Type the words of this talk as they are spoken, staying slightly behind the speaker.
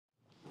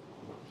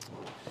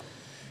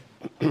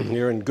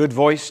You're in good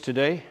voice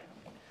today.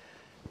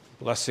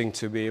 Blessing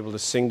to be able to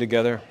sing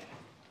together.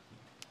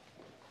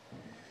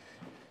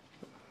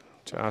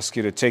 To ask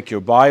you to take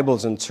your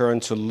Bibles and turn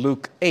to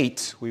Luke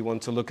 8. We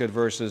want to look at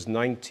verses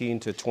 19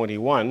 to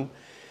 21.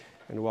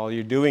 And while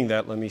you're doing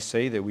that, let me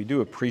say that we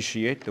do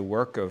appreciate the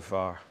work of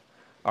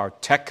our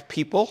tech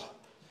people.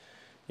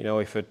 You know,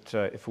 if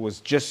it was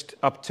just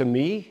up to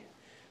me,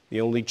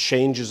 the only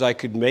changes I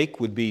could make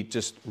would be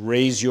just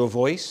raise your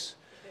voice.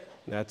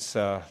 That's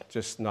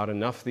just not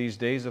enough these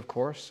days, of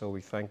course, so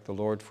we thank the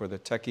Lord for the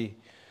techie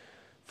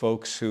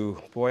folks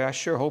who, boy, I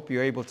sure hope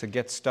you're able to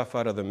get stuff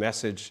out of the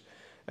message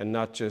and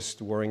not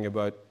just worrying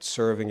about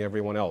serving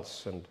everyone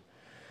else, and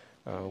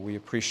we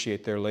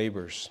appreciate their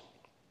labors.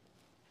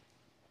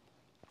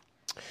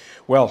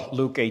 Well,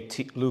 Luke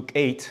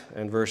 8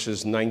 and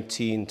verses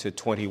 19 to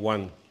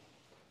 21.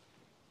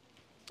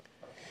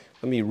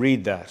 Let me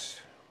read that.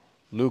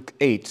 Luke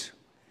 8,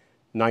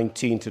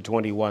 19 to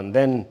 21.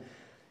 Then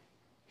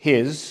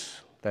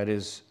that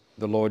is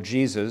the Lord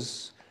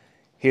Jesus,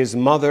 his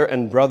mother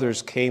and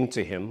brothers came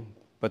to him,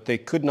 but they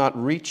could not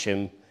reach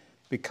him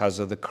because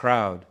of the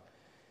crowd.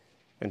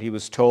 And he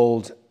was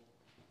told,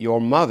 "Your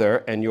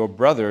mother and your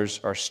brothers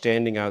are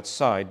standing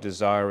outside,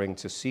 desiring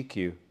to see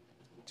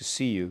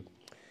you."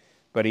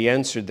 But he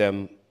answered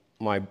them,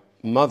 "My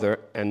mother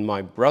and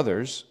my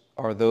brothers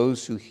are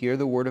those who hear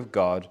the word of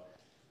God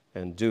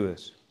and do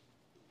it."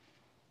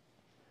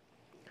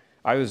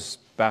 I was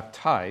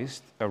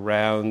baptized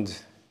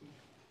around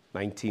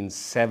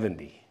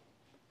 1970.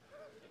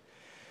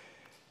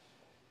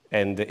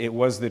 And it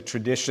was the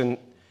tradition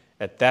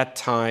at that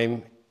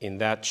time in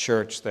that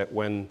church that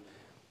when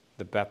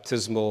the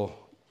baptismal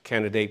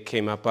candidate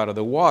came up out of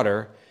the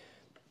water,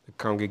 the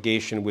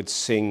congregation would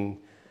sing,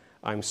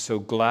 "I'm so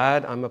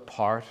glad I'm a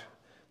part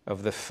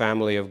of the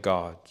family of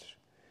God.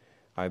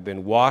 I've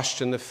been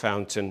washed in the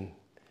fountain,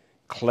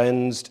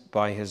 cleansed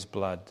by his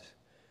blood,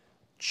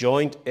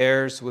 joint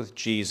heirs with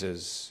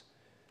Jesus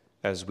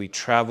as we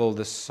travel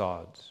the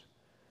sod.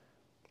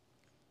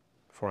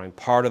 For I'm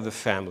part of the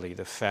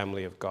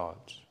family of God."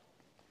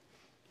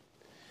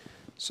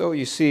 So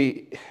you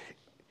see,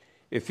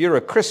 if you're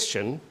a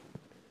Christian,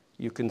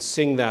 you can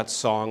sing that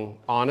song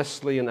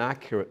honestly and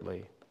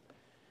accurately.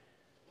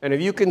 And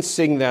if you can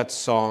sing that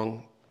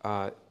song,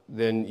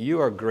 then you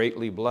are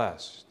greatly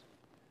blessed.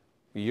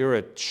 You're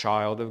a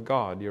child of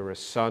God. You're a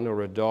son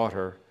or a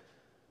daughter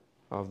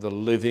of the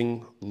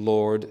living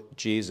Lord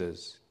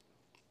Jesus.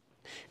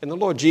 And the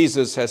Lord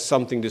Jesus has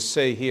something to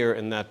say here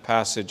in that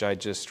passage I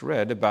just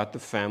read about the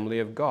family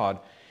of God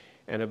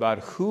and about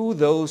who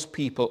those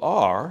people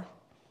are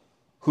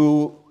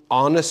who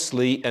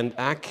honestly and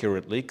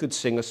accurately could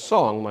sing a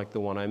song like the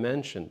one I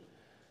mentioned.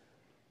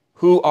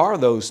 Who are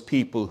those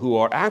people who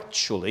are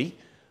actually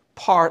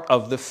part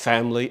of the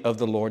family of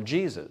the Lord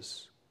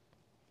Jesus?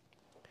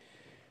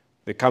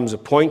 There comes a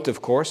point, of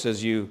course,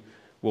 as you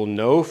will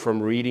know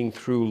from reading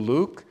through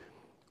Luke,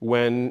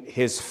 when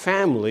his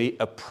family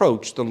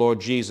approached the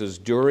Lord Jesus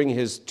during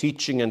his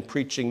teaching and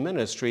preaching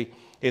ministry,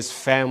 his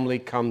family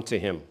come to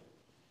him.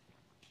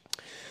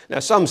 Now,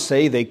 some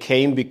say they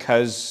came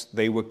because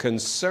they were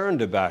concerned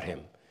about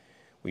him.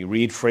 We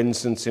read, for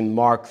instance, in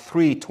Mark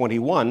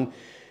 3:21,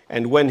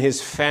 "And when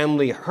his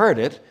family heard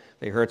it,"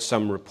 they heard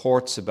some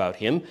reports about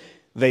him,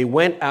 "they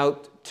went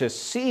out to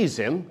seize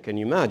him." Can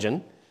you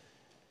imagine?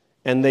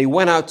 And they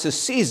went out to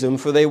seize him,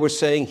 for they were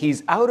saying,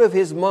 "He's out of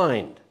his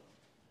mind."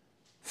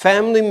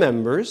 Family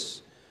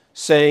members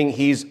saying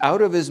he's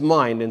out of his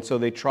mind, and so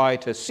they try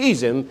to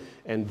seize him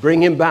and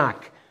bring him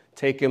back,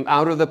 take him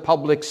out of the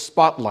public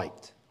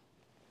spotlight.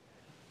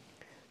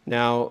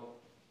 Now,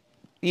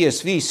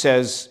 ESV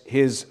says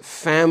his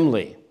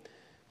family.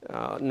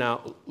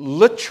 Now,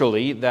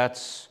 literally,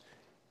 that's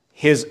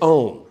his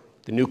own.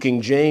 The New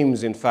King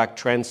James, in fact,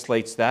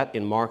 translates that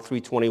in Mark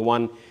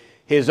 3:21,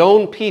 his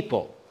own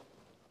people.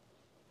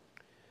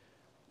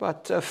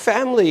 But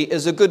family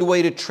is a good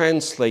way to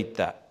translate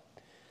that.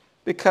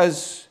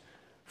 Because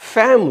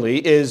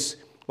family is,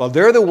 well,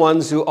 they're the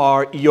ones who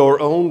are your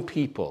own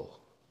people.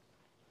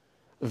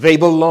 They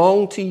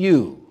belong to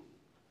you.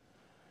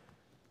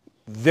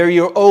 They're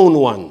your own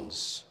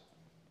ones.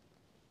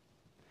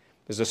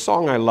 There's a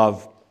song I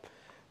love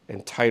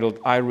entitled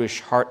 "Irish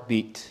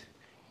Heartbeat."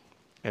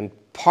 And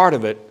part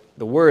of it,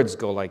 the words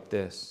go like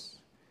this: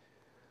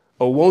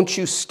 "Oh, won't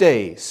you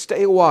stay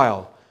a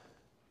while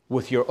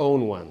with your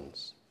own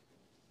ones.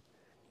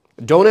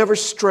 Don't ever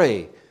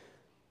stray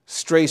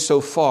so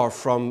far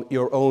from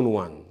your own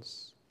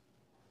ones.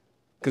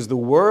 Because the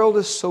world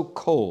is so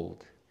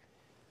cold.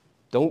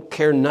 Don't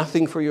care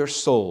nothing for your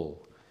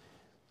soul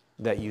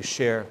that you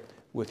share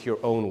with your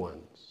own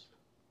ones."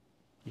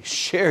 You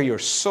share your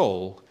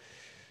soul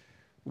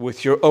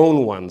with your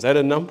own ones at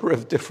a number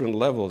of different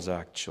levels,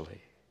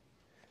 actually.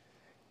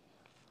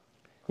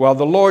 Well,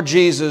 the Lord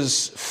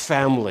Jesus'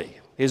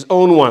 family, his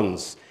own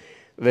ones,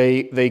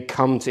 they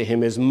come to him,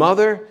 his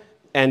mother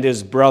and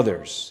his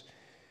brothers.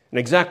 And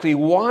exactly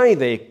why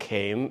they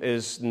came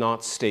is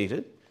not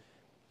stated,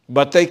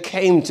 but they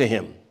came to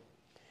him.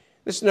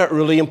 This is not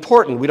really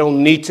important. We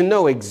don't need to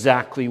know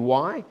exactly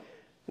why,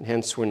 and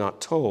hence we're not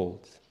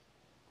told.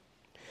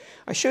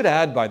 I should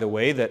add, by the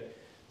way, that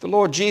the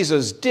Lord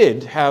Jesus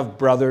did have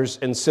brothers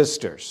and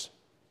sisters.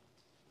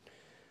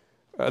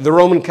 The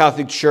Roman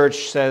Catholic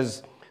Church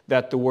says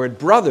that the word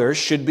brothers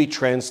should be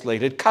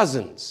translated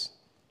cousins.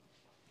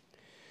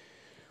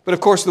 But of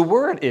course, the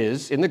word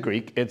is, in the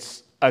Greek,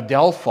 it's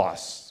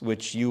adelphos,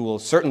 which you will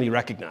certainly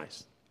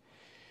recognize.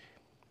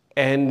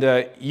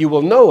 And you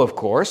will know, of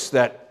course,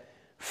 that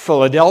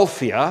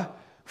Philadelphia,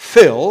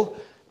 Phil,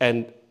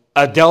 and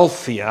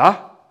Adelphia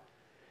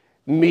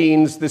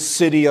means the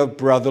city of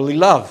brotherly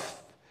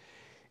love.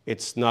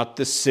 It's not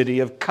the city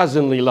of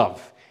cousinly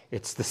love.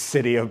 It's the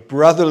city of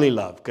brotherly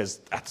love, because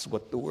that's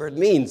what the word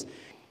means.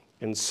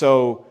 And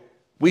so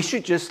we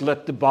should just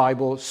let the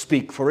Bible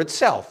speak for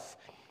itself.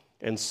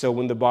 And so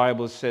when the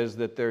Bible says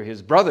that they're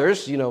his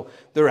brothers,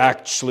 they're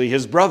actually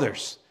his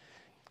brothers.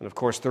 And of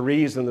course, the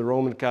reason the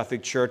Roman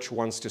Catholic Church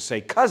wants to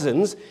say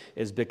cousins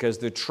is because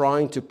they're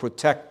trying to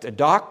protect a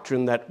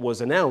doctrine that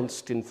was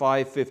announced in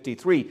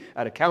 553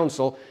 at a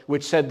council,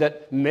 which said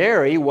that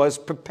Mary was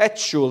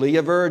perpetually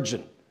a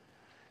virgin.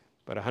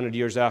 But 100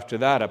 years after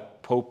that, a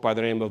pope by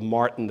the name of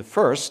Martin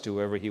I,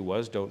 whoever he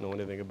was, don't know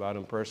anything about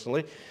him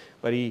personally,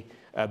 but he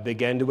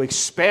began to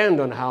expand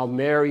on how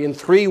Mary in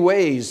three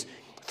ways,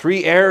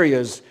 three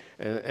areas,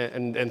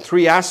 and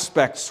three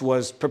aspects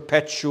was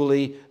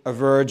perpetually a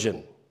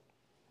virgin.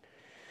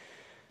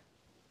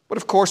 But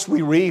of course,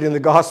 we read in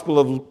the Gospel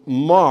of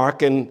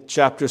Mark in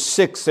chapter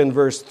 6 and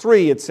verse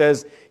 3, it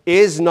says,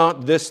 "Is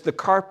not this the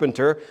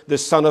carpenter, the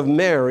son of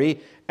Mary,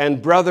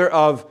 and brother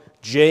of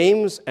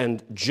James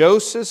and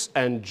Joseph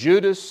and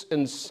Judas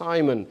and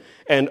Simon?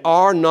 And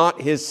are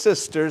not his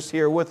sisters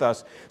here with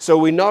us?" So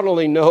we not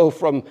only know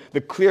from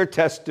the clear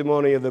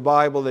testimony of the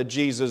Bible that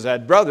Jesus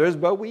had brothers,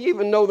 but we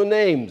even know the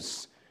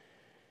names.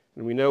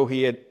 And we know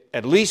he had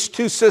at least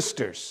two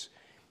sisters,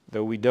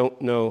 though we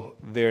don't know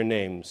their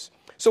names.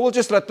 So we'll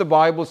just let the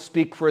Bible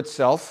speak for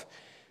itself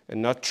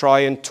and not try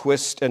and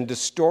twist and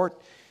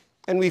distort.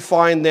 And we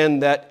find then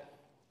that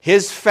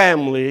his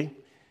family,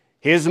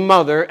 his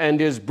mother and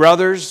his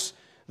brothers,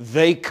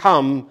 they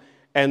come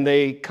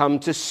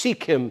to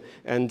seek him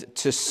and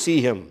to see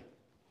him.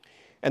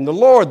 And the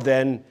Lord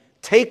then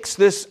takes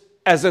this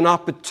as an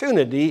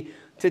opportunity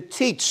to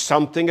teach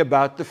something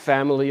about the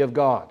family of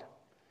God,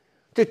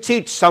 to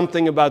teach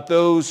something about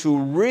those who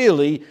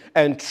really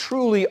and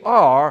truly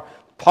are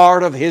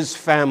part of his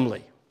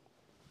family.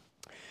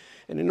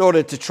 And in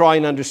order to try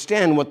and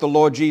understand what the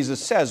Lord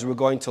Jesus says, we're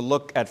going to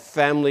look at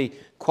family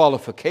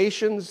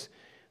qualifications,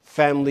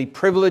 family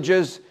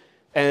privileges,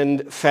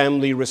 and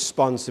family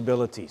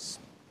responsibilities.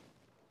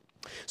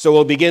 So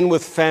we'll begin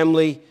with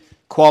family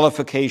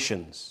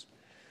qualifications.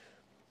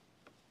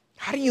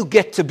 How do you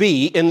get to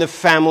be in the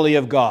family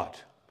of God?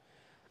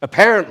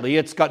 Apparently,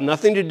 it's got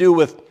nothing to do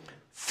with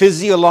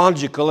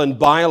physiological and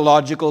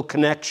biological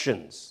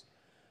connections.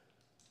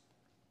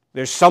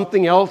 There's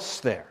something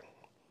else there.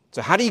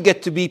 So how do you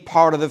get to be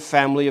part of the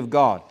family of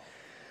God?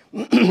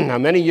 Now,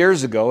 many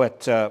years ago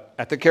at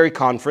the Carey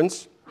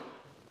Conference,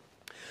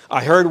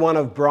 I heard one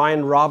of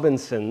Brian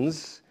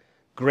Robinson's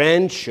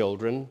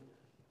grandchildren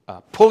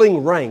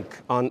pulling rank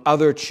on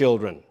other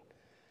children.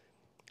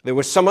 There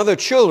were some other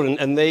children,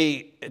 and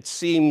they, it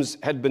seems,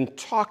 had been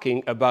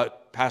talking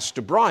about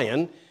Pastor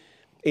Brian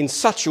in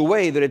such a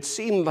way that it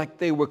seemed like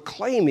they were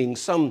claiming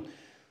some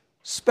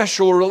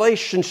special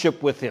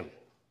relationship with him.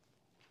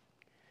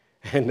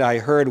 And I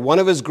heard one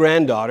of his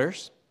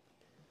granddaughters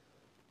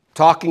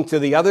talking to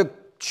the other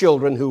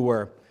children who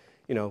were,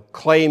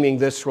 claiming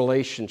this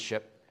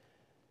relationship.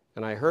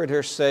 And I heard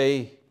her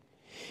say,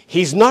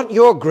 "He's not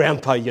your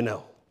grandpa,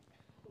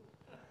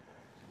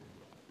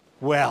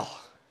 Well,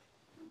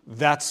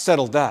 that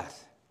settled that.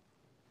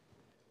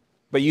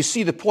 But you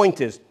see, the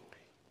point is,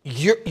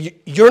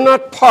 you're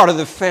not part of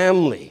the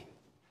family.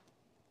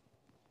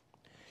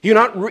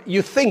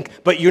 You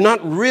think, but you're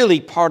not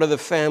really part of the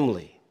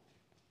family.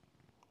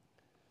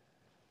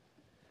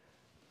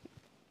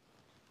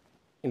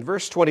 In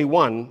verse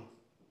 21,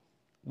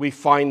 we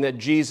find that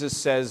Jesus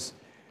says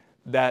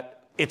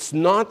that it's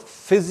not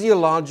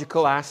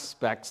physiological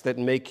aspects that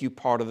make you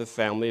part of the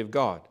family of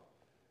God.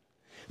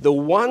 The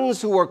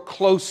ones who are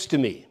close to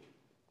me,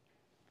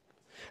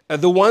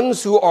 the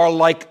ones who are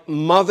like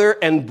mother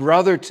and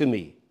brother to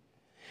me,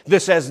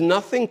 this has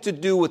nothing to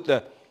do with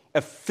a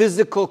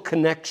physical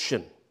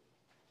connection.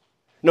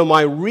 No,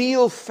 my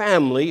real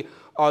family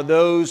are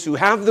those who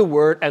have the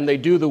Word and they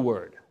do the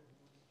Word.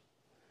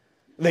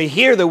 They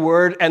hear the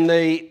Word and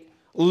they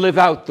live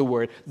out the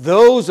Word.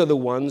 Those are the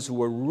ones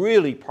who are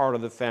really part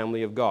of the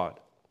family of God.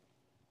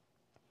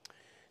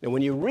 And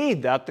when you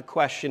read that, the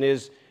question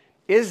is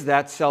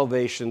that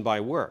salvation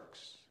by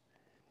works?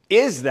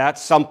 Is that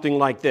something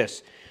like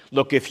this?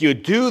 Look, if you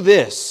do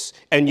this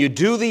and you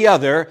do the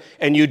other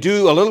and you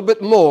do a little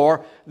bit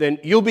more, then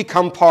you'll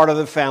become part of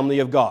the family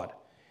of God.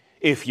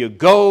 If you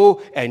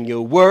go and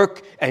you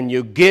work and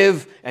you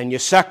give and you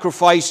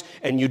sacrifice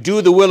and you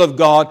do the will of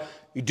God,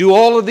 You do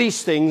all of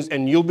these things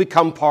and you'll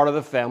become part of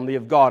the family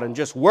of God. And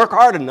just work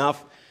hard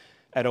enough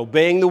at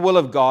obeying the will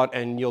of God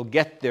and you'll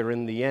get there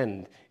in the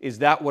end. Is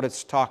that what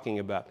it's talking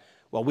about?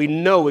 Well, we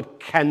know it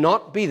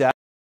cannot be that.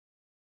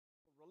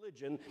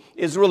 Religion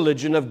is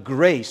religion of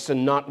grace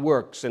and not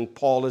works. And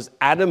Paul is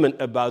adamant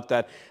about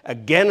that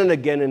again and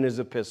again in his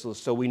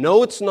epistles. So we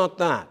know it's not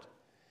that.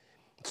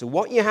 So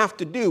what you have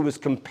to do is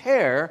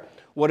compare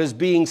what is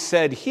being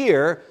said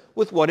here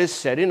with what is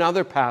said in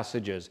other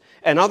passages.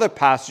 And other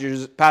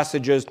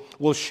passages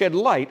will shed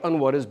light on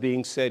what is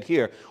being said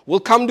here. We'll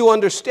come to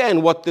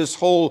understand what this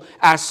whole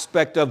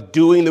aspect of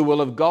doing the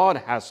will of God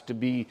has to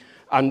be,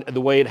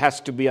 the way it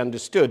has to be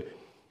understood.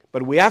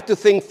 But we have to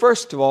think,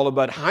 first of all,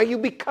 about how you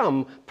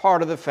become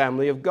part of the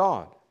family of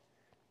God.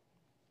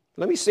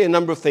 Let me say a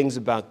number of things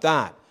about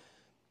that.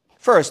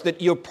 First,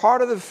 that you're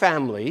part of the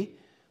family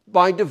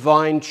by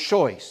divine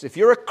choice. If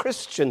you're a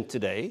Christian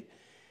today,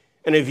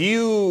 and if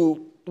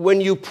you,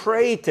 when you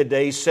prayed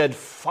today, said,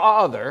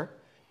 Father,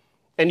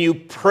 and you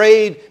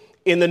prayed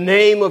in the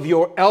name of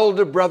your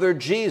elder brother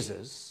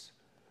Jesus,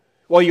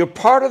 well, you're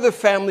part of the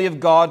family of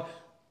God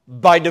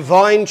by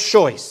divine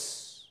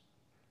choice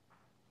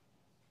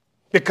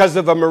because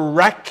of a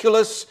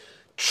miraculous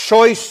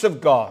choice of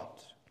God.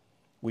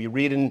 We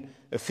read in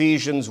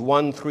Ephesians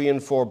 1, 3,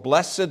 and 4,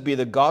 Blessed be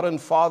the God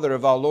and Father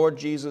of our Lord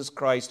Jesus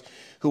Christ,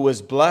 who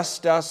has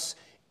blessed us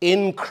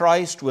in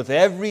Christ with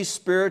every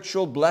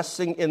spiritual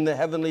blessing in the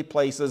heavenly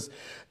places,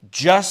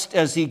 just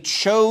as He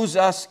chose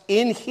us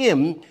in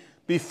Him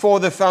before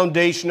the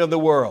foundation of the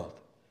world.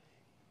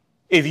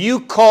 If you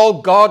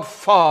call God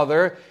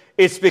Father,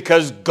 it's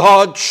because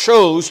God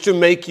chose to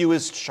make you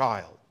His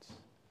child.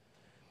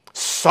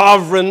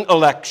 Sovereign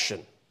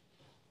election.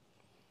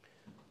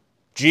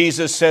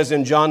 Jesus says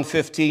in John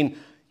 15,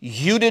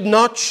 You did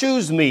not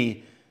choose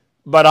me,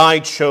 but I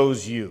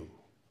chose you.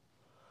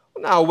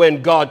 Now,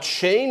 when God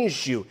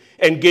changed you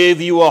and gave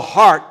you a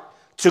heart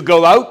to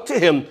go out to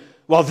Him,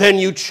 well, then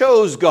you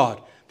chose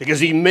God because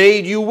He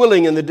made you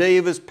willing in the day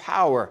of His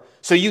power.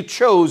 So you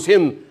chose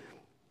Him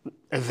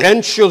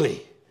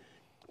eventually.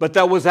 But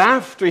that was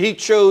after He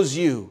chose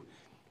you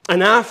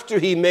and after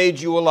He made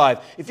you alive.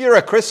 If you're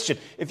a Christian,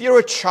 if you're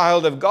a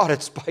child of God,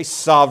 it's by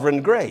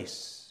sovereign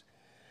grace.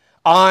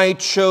 I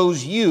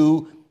chose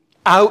you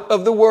out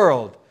of the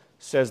world,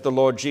 says the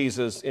Lord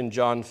Jesus in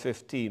John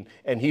 15.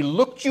 And He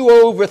looked you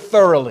over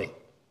thoroughly.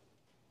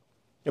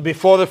 And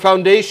before the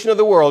foundation of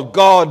the world,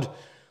 God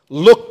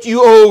looked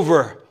you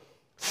over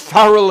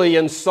thoroughly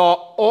and saw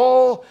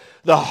all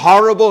the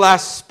horrible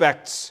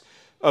aspects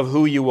of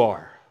who you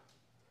are.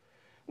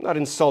 I'm not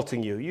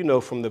insulting you. You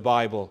know from the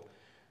Bible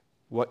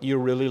what you're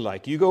really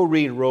like. You go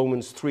read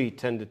Romans 3,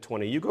 10 to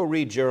 20. You go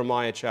read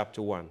Jeremiah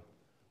chapter 1,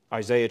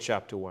 Isaiah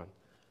chapter 1.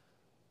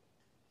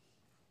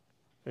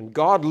 And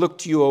God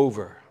looked you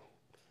over.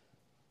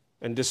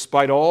 And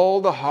despite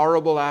all the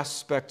horrible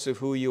aspects of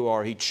who you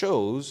are, He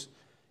chose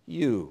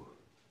you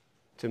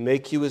to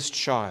make you His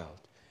child.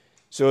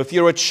 So if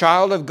you're a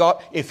child of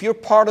God, if you're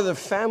part of the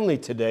family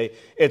today,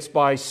 it's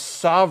by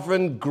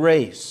sovereign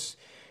grace.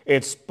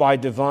 It's by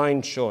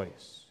divine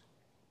choice.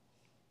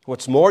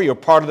 What's more, you're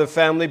part of the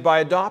family by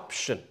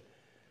adoption.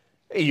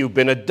 You've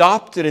been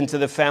adopted into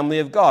the family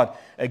of God.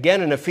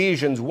 Again, in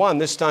Ephesians 1,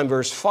 this time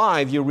verse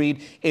 5, you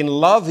read, In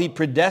love He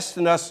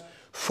predestined us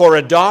for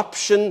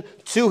adoption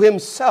to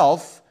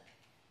Himself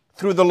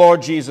through the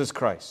Lord Jesus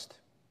Christ.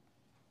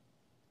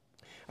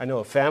 I knew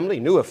a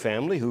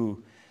family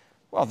who,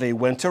 well, they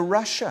went to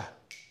Russia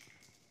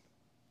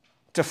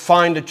to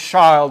find a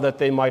child that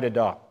they might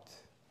adopt.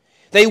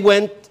 They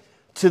went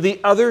to the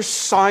other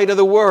side of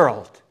the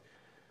world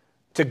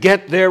to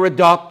get their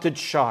adopted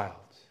child.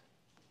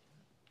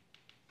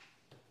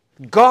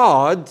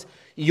 God,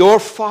 your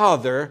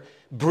Father,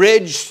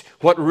 bridged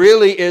what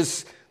really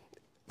is,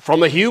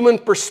 from a human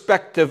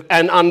perspective,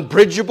 an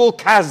unbridgeable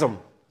chasm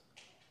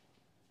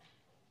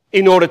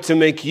in order to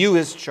make you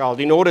His child,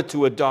 in order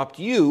to adopt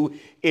you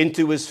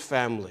into His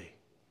family.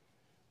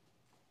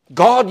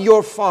 God,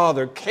 your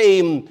Father,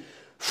 came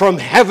from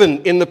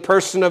heaven in the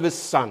person of His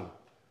Son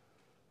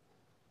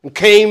and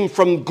came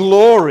from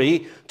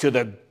glory to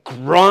the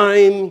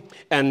grime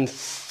and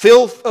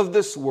filth of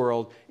this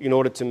world in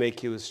order to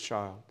make you His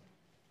child.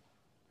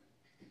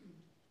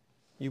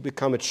 You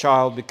become a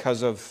child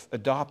because of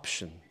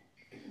adoption.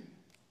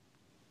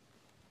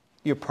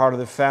 You're part of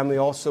the family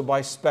also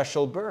by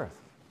special birth.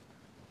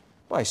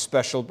 By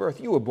special birth.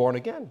 You were born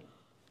again.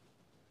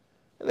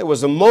 And there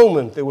was a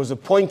moment, there was a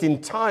point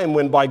in time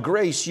when by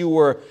grace you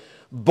were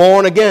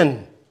born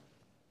again.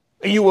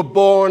 You were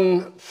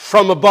born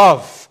from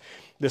above.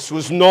 This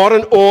was not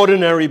an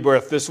ordinary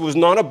birth. This was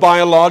not a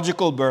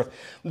biological birth.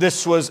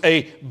 This was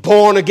a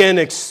born-again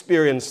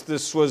experience.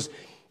 This was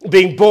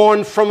being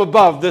born from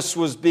above. This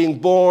was being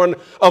born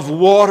of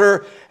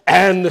water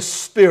and the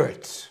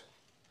Spirit.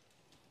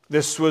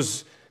 This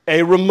was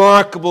a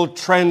remarkable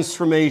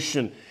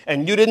transformation.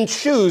 And you didn't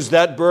choose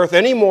that birth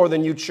any more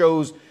than you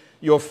chose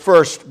your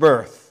first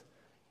birth.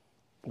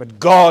 But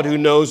God, who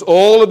knows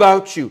all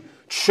about you,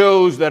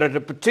 chose that at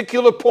a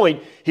particular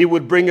point He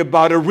would bring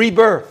about a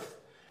rebirth.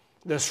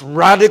 This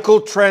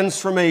radical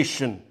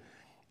transformation,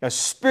 a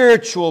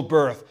spiritual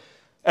birth,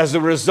 as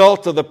a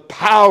result of the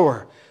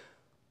power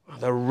of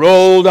the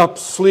rolled up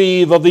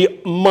sleeve of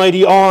the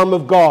mighty arm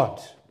of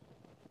God.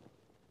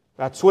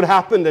 That's what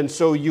happened, and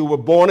so you were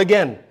born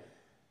again.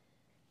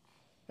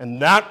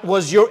 And that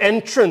was your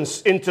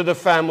entrance into the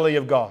family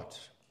of God.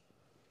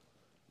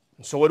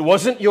 And so it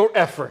wasn't your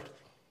effort.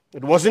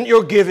 It wasn't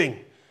your giving.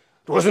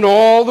 It wasn't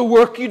all the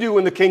work you do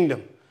in the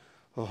kingdom.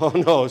 Oh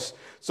no,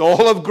 it's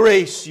all of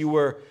grace. You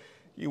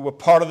were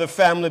part of the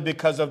family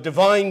because of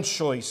divine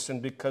choice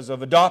and because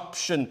of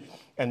adoption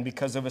and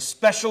because of a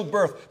special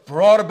birth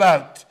brought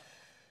about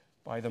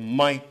by the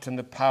might and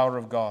the power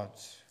of God.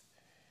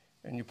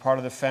 And you're part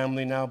of the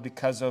family now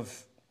because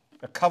of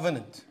a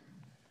covenant.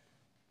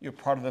 You're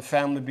part of the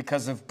family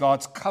because of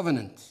God's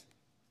covenant.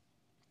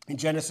 In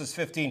Genesis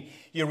 15,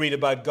 you read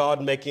about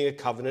God making a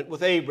covenant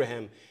with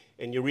Abraham.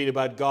 And you read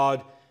about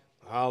God,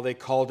 well, they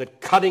called it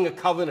cutting a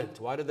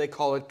covenant. Why did they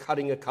call it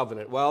cutting a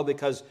covenant? Well,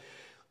 because,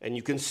 and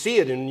you can see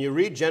it, and you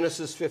read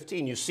Genesis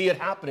 15, you see it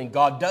happening.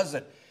 God does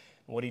it.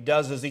 And what he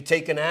does is he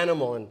take an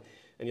animal, and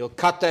he'll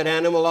cut that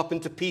animal up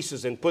into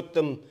pieces and put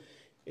them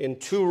in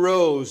 2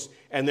 rows,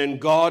 and then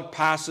God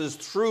passes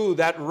through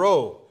that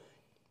row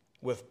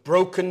with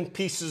broken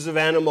pieces of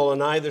animal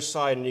on either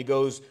side, and he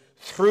goes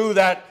through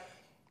that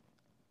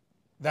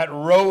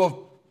row of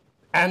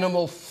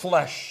animal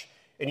flesh.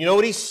 And you know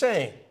what he's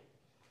saying?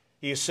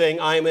 He is saying,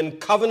 I am in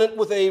covenant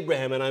with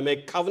Abraham, and I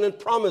make covenant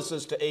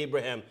promises to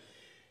Abraham.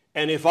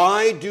 And if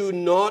I do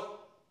not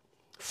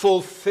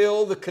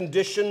fulfill the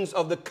conditions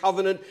of the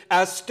covenant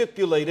as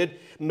stipulated,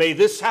 may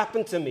this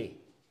happen to me.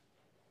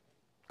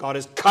 God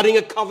is cutting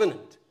a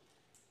covenant.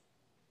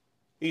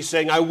 He's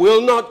saying, I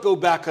will not go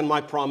back on my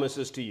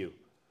promises to you.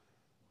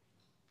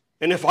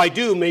 And if I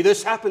do, may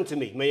this happen to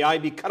me. May I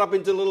be cut up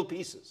into little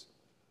pieces.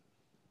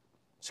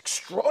 It's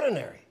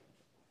extraordinary.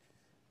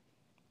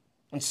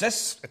 It's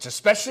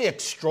especially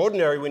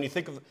extraordinary when you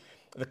think of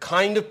the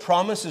kind of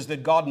promises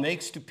that God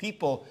makes to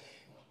people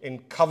in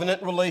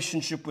covenant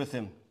relationship with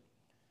him.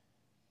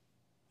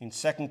 In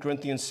 2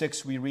 Corinthians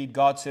 6, we read,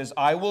 God says,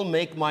 I will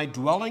make my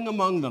dwelling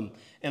among them,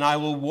 and I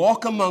will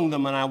walk among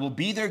them, and I will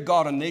be their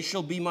God, and they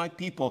shall be my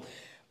people.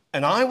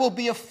 And I will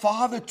be a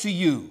father to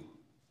you,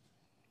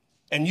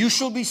 and you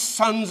shall be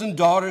sons and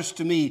daughters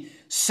to me,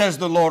 says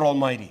the Lord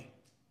Almighty.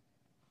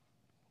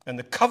 And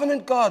the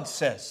covenant God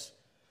says,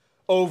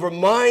 over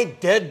my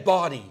dead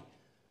body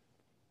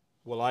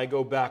will I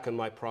go back on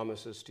my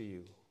promises to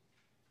you.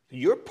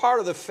 You're part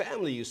of the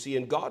family, you see,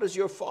 and God is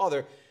your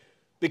father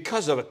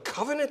because of a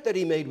covenant that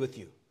he made with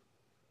you.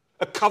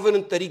 A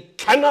covenant that he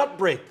cannot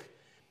break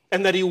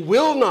and that he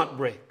will not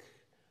break.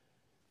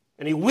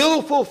 And he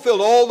will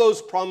fulfill all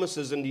those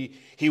promises, and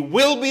he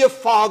will be a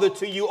father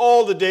to you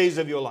all the days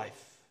of your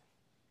life.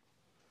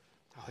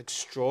 How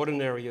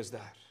extraordinary is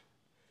that?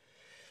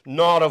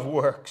 Not of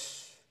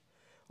works,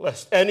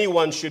 lest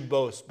anyone should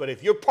boast. But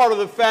if you're part of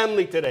the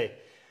family today,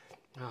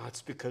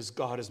 it's because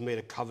God has made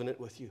a covenant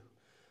with you.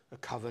 A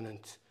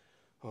covenant.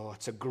 Oh,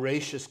 it's a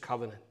gracious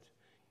covenant.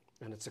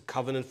 And it's a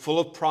covenant full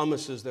of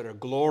promises that are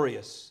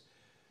glorious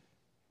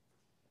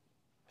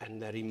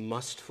and that he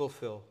must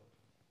fulfill.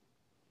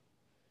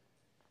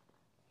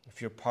 If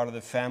you're part of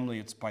the family,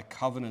 it's by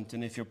covenant.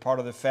 And if you're part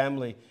of the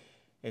family,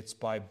 it's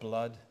by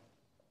blood.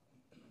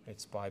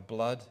 It's by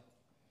blood.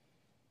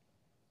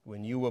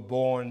 When you were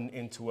born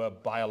into a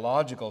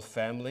biological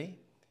family,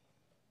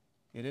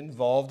 it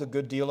involved a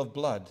good deal of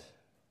blood.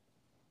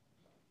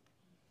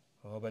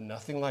 Oh, but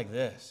nothing like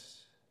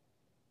this.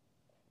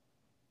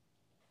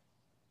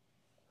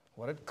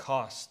 What it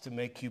costs to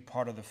make you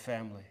part of the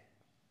family.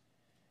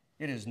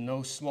 It is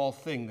no small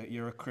thing that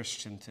you're a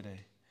Christian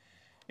today.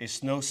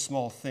 It's no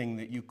small thing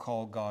that you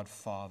call God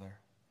Father,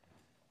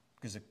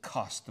 because it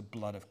cost the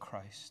blood of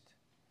Christ.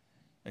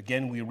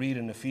 Again, we read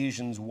in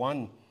Ephesians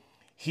 1,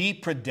 he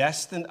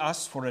predestined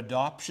us for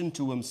adoption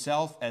to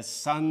himself as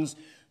sons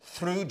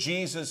through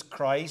Jesus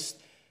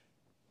Christ.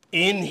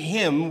 In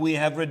him we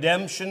have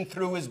redemption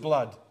through his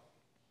blood.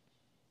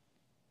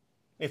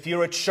 If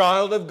you're a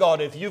child of God,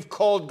 if you've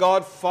called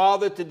God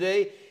Father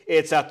today,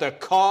 it's at the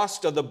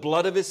cost of the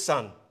blood of his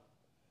Son.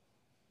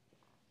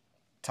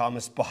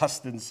 Thomas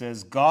Boston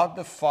says, God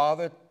the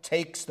Father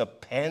takes the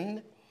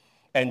pen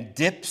and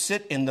dips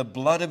it in the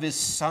blood of his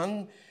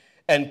Son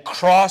and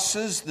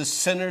crosses the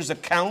sinner's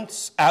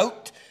accounts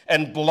out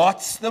and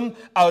blots them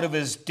out of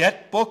his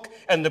debt book,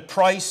 and the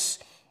price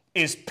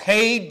is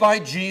paid by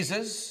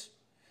Jesus,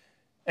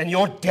 and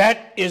your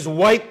debt is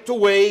wiped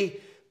away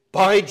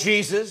by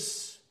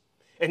Jesus,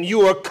 and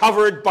you are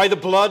covered by the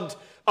blood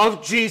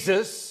of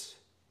Jesus.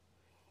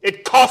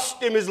 It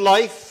cost him his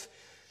life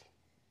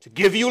to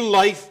give you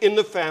life in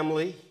the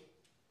family.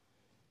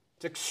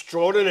 It's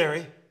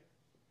extraordinary.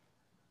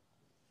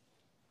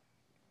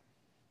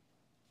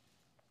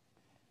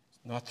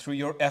 Not through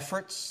your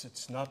efforts.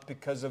 It's not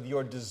because of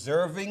your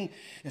deserving.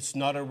 It's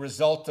not a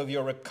result of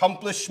your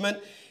accomplishment.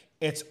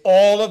 It's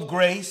all of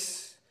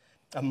grace.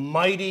 A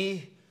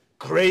mighty,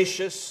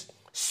 gracious,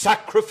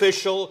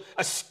 sacrificial,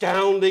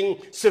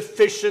 astounding,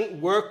 sufficient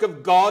work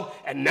of God,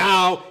 and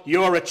now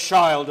you're a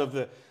child of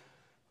the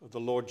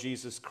Lord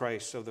Jesus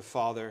Christ, of the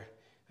Father,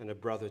 and a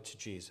brother to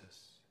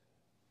Jesus.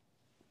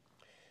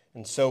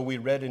 And so we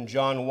read in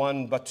John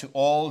 1, but to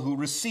all who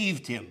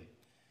received him,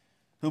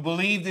 who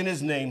believed in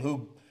his name,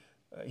 who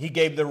he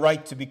gave the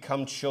right to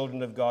become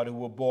children of God, who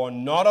were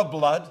born not of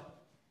blood,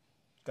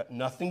 got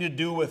nothing to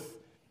do with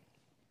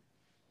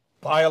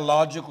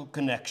biological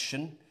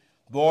connection,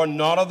 born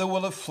not of the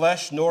will of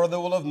flesh, nor of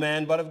the will of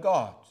man, but of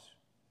God.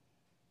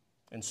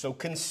 And so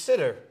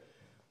consider,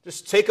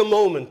 just take a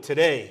moment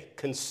today,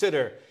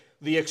 consider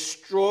the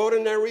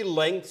extraordinary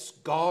lengths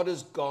God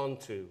has gone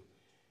to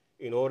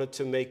in order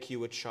to make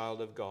you a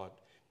child of God.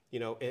 You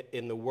know,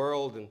 in the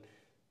world and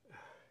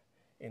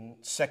in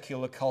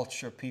secular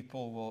culture,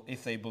 people will,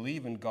 if they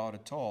believe in God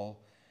at all,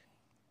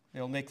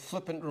 they'll make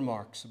flippant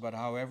remarks about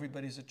how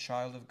everybody's a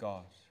child of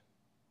God.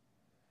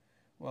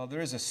 Well,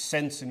 there is a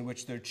sense in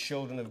which they're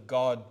children of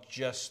God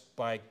just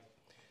by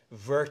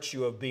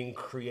virtue of being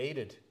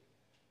created.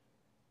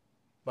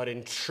 But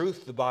in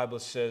truth, the Bible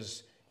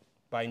says,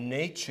 by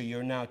nature,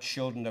 you're now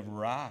children of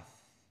wrath.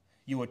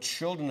 You are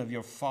children of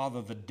your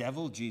father, the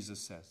devil, Jesus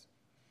says,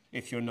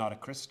 if you're not a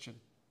Christian.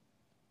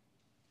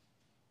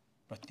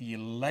 But the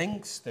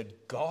lengths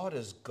that God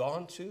has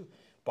gone to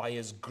by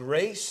his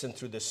grace and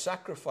through the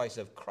sacrifice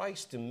of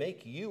Christ to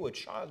make you a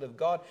child of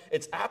God,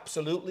 it's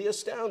absolutely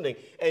astounding.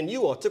 And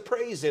you ought to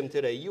praise him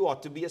today. You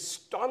ought to be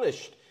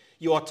astonished.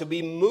 You ought to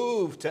be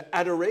moved to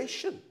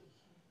adoration.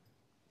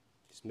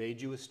 He's made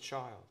you his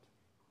child.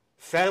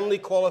 Family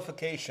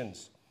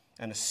qualifications,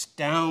 an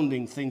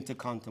astounding thing to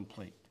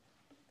contemplate.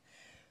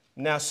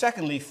 Now,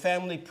 secondly,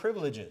 family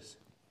privileges.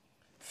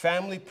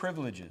 Family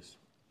privileges.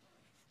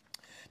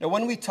 Now,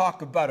 when we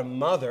talk about a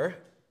mother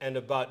and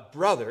about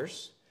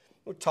brothers,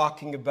 we're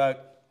talking about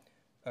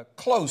a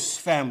close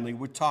family.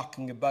 We're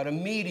talking about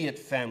immediate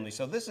family.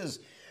 So this is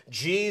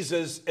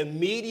Jesus'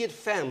 immediate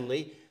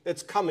family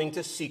that's coming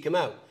to seek him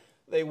out.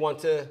 They want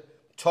to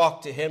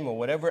talk to him or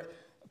whatever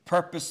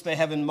purpose they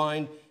have in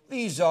mind.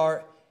 These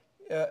are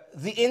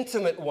the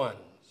intimate ones,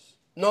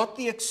 not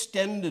the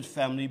extended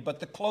family, but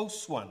the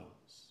close ones.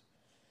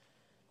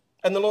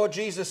 And the Lord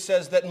Jesus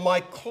says that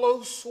my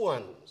close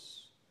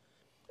ones,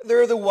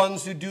 they're the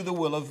ones who do the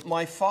will of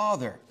my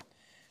Father.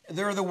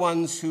 They're the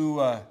ones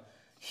who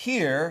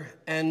hear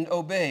and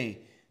obey.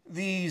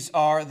 These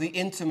are the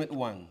intimate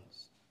ones.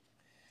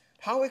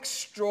 How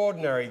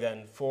extraordinary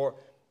then for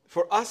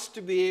us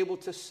to be able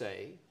to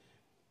say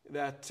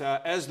that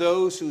as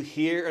those who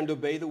hear and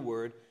obey the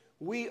word,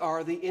 we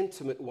are the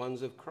intimate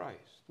ones of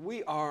Christ.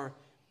 We are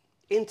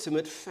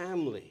intimate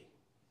family.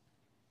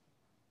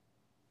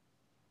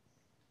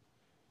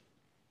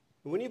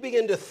 When you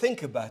begin to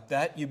think about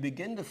that, you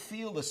begin to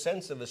feel the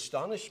sense of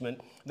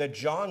astonishment that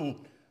John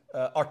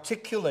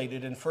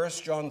articulated in 1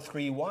 John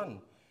 3:1,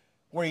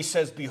 where he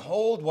says,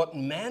 behold, what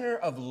manner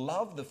of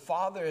love the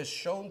Father has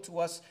shown to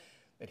us,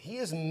 that he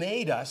has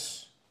made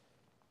us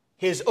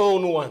his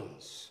own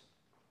ones.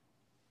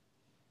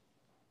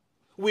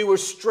 We were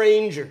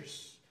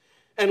strangers,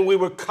 and we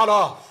were cut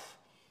off,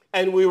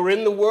 and we were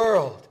in the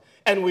world,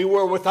 and we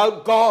were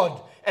without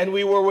God, and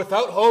we were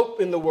without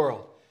hope in the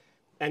world.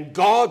 And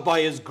God,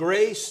 by his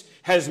grace,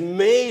 has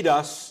made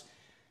us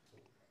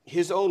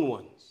his own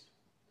ones,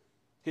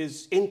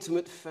 his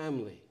intimate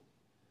family,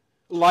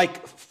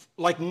 like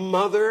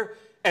mother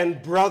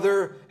and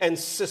brother and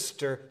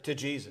sister to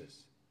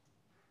Jesus.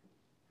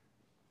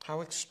 How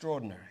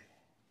extraordinary.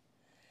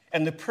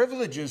 And the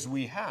privileges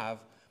we have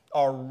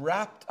are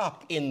wrapped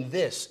up in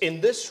this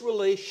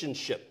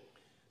relationship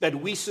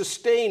that we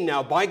sustain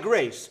now by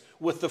grace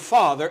with the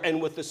Father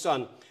and with the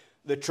Son.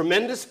 The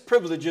tremendous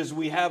privileges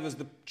we have as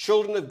the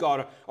children of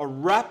God are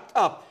wrapped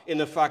up in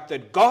the fact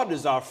that God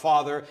is our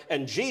Father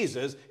and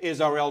Jesus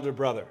is our elder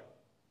brother.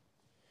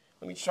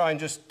 Let me try and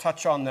just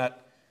touch on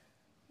that,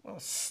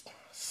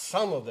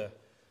 some of the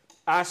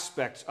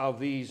aspects of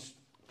these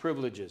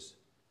privileges.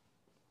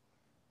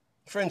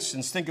 For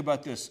instance, think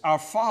about this. Our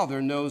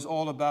Father knows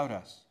all about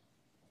us.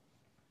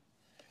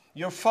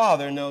 Your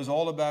Father knows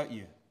all about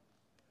you.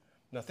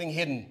 Nothing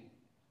hidden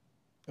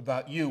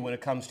about you when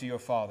it comes to your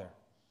Father.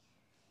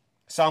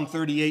 Psalm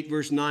 38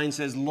 verse 9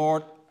 says,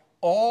 Lord,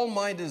 all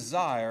my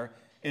desire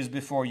is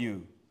before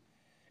you,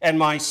 and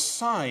my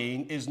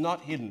sighing is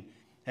not hidden.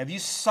 Have you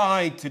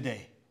sighed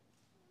today?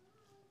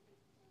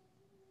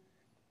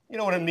 You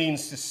know what it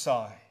means to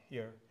sigh.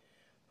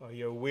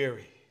 You're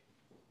weary,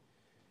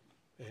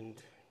 and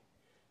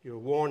you're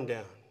worn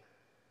down.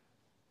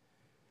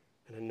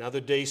 And another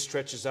day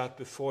stretches out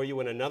before you,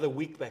 and another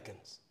week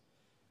beckons.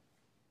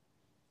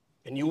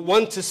 And you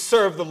want to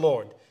serve the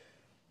Lord.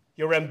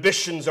 Your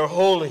ambitions are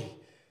holy.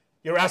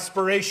 Your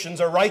aspirations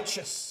are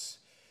righteous.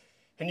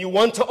 And you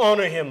want to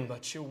honor him,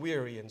 but you're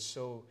weary, and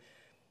so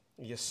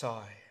you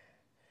sigh.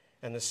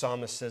 And the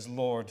psalmist says,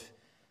 Lord,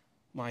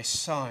 my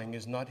sighing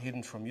is not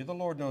hidden from you. The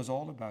Lord knows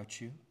all about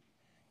you.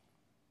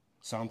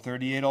 Psalm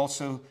 38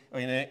 also,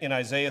 in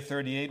Isaiah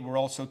 38, we're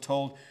also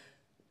told,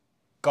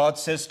 God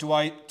says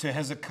to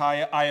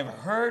Hezekiah, I have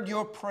heard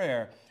your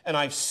prayer and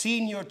I've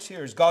seen your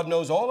tears. God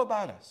knows all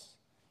about us.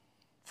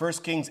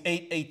 1 Kings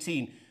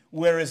 8:18,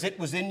 whereas it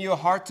was in your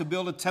heart to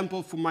build a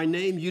temple for my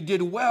name, you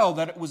did well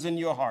that it was in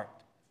your heart.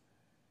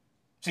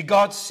 See,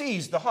 God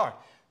sees the heart.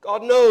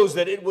 God knows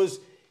that it was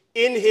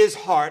in his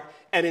heart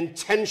an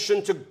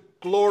intention to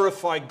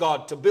glorify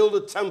God, to build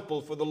a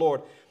temple for the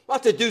Lord,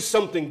 not to do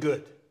something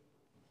good.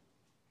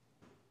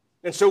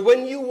 And so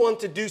when you want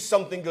to do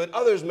something good,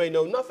 others may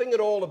know nothing at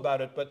all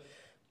about it, but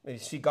you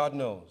see, God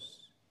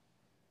knows.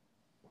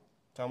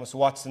 Thomas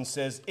Watson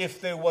says, if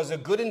there was a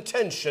good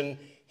intention,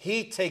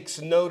 he takes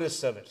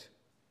notice of it.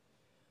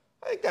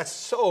 I think that's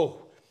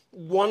so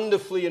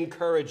wonderfully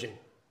encouraging.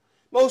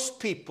 Most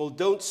people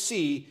don't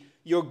see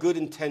your good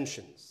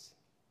intentions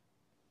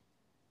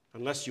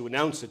unless you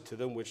announce it to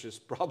them, which is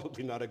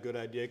probably not a good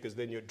idea because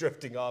then you're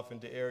drifting off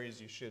into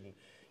areas you shouldn't.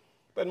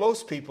 But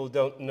most people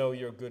don't know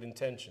your good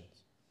intentions.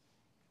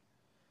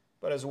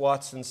 But as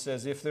Watson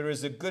says, if there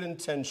is a good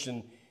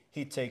intention,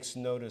 he takes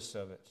notice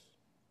of it.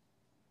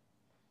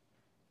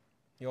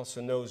 He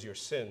also knows your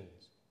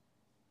sins.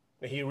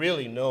 He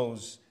really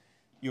knows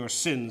your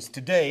sins.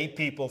 Today,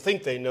 people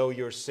think they know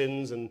your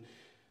sins, and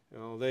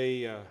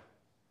they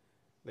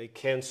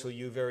cancel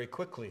you very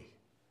quickly,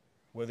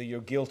 whether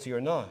you're guilty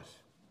or not.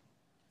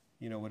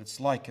 You know what it's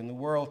like in the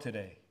world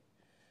today.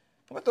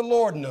 But the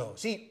Lord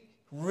knows. He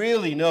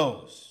really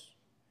knows.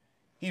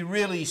 He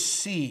really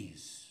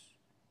sees.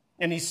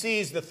 And he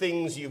sees the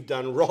things you've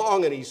done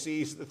wrong, and he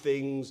sees the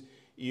things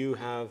you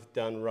have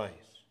done right.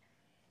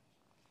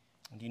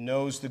 And he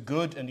knows the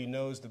good, and he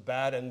knows the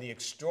bad, and the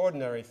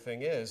extraordinary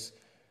thing is,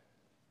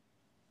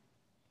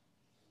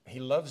 he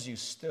loves you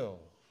still.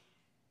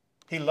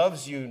 He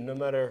loves you no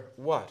matter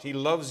what. He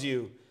loves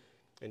you,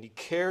 and he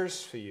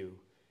cares for you,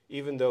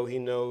 even though he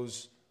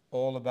knows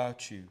all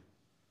about you.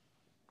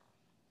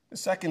 The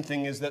second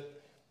thing is that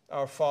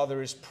our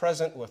Father is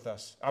present with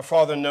us. Our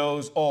Father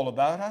knows all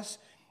about us,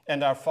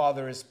 and our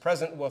Father is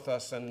present with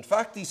us. And in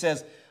fact, he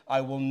says,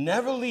 I will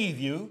never leave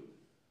you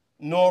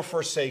nor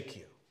forsake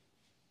you.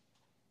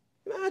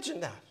 Imagine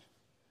that.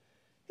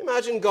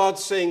 Imagine God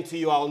saying to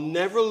you, I'll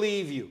never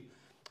leave you,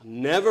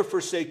 never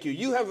forsake you.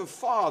 You have a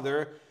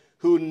Father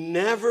who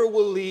never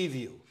will leave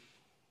you.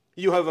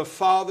 You have a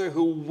Father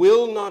who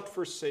will not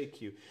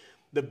forsake you.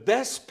 The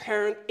best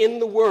parent in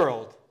the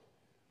world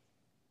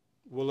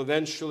will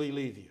eventually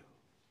leave you.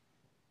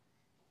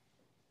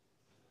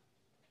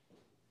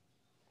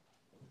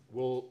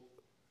 Will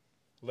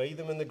lay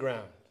them in the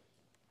ground.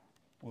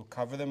 Will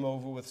cover them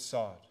over with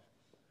sod.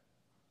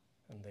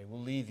 And they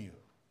will leave you.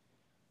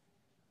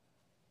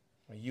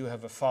 You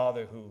have a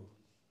Father who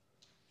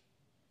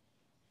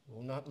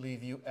will not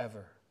leave you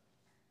ever.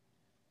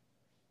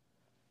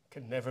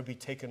 Can never be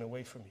taken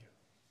away from you.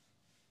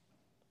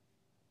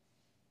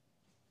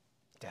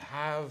 To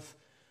have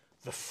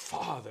the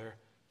Father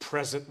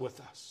present with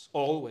us,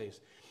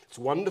 always. It's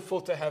wonderful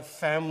to have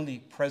family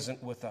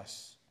present with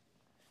us.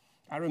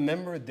 I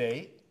remember a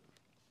day,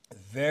 a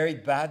very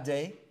bad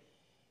day,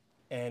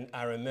 and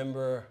I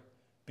remember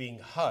being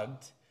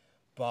hugged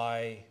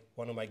by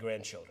one of my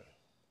grandchildren.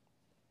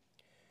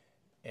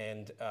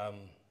 And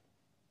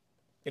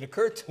it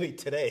occurred to me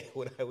today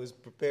when I was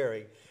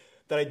preparing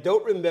that I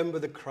don't remember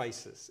the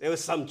crisis. It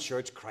was some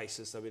church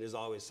crisis. I mean, there's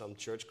always some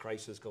church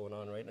crisis going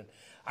on, right? And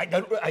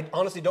I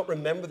honestly don't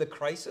remember the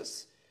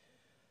crisis,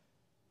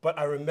 but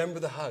I remember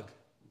the hug.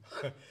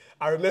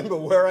 I remember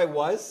where I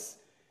was.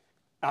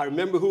 I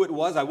remember who it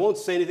was. I won't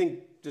say anything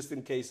just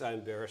in case I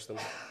embarrass them.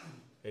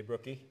 Hey,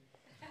 Brookie.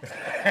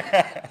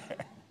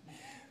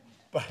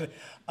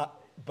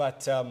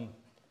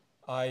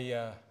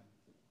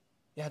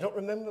 I don't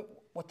remember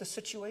what the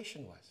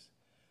situation was.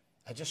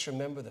 I just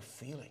remember the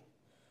feeling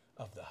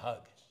of the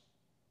hug.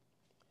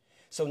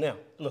 So now,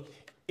 look,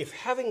 if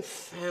having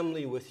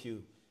family with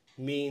you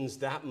means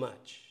that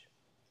much,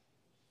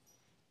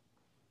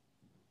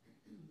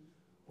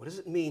 what does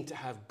it mean to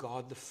have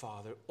God the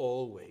Father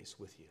always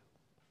with you?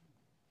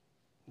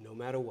 No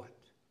matter what.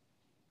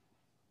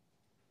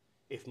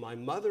 If my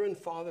mother and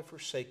father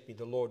forsake me,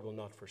 the Lord will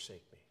not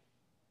forsake me.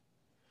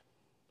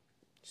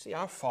 See,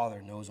 our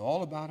Father knows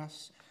all about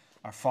us.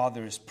 Our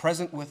Father is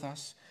present with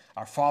us.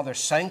 Our Father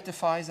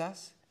sanctifies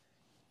us.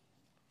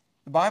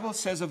 The Bible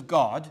says of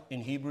God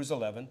in Hebrews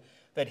 11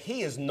 that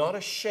he is not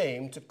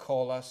ashamed to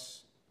call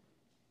us,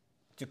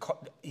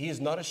 he is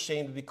not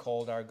ashamed to be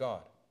called our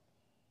God.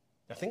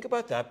 Now think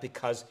about that,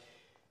 because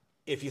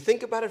if you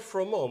think about it for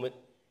a moment,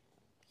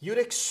 you'd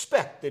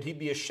expect that he'd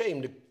be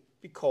ashamed to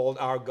be called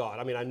our God.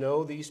 I mean, I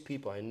know these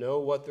people. I know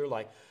what they're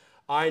like.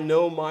 I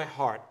know my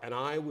heart, and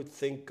I would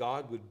think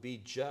God would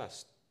be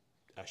just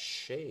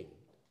ashamed.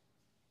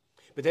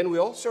 But then we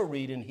also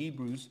read in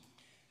Hebrews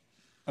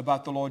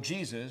about the Lord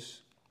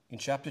Jesus. In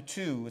chapter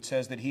 2, it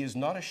says that he is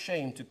not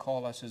ashamed to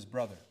call us his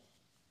brother.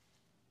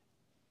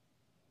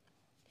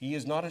 He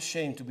is not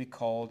ashamed to be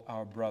called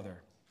our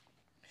brother.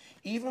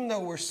 Even though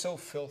we're so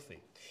filthy,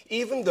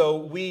 even though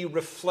we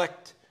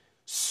reflect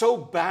so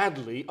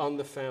badly on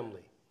the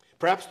family.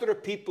 Perhaps there are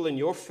people in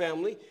your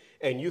family,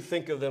 and you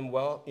think of them,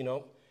 well,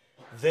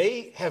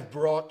 they have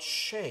brought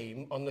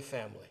shame on the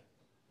family.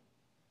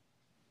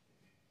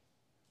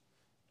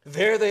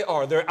 There they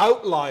are. They're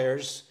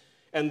outliers,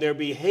 and their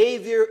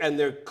behavior and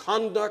their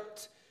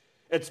conduct,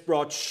 it's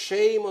brought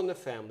shame on the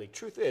family.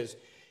 Truth is,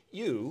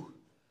 you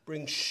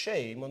bring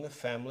shame on the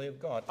family of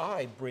God.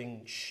 I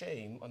bring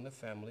shame on the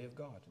family of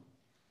God.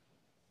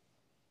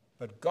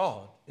 But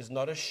God is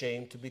not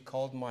ashamed to be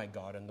called my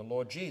God, and the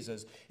Lord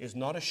Jesus is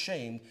not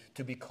ashamed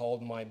to be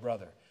called my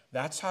brother.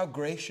 That's how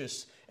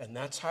gracious and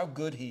that's how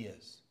good he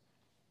is.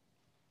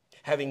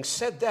 Having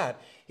said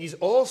that, he's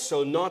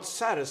also not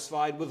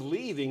satisfied with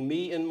leaving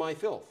me in my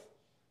filth.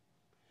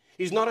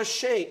 He's not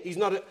ashamed.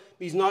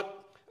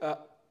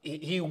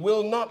 He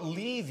will not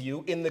leave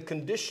you in the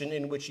condition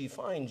in which he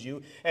finds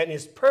you, and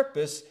his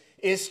purpose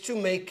is to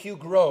make you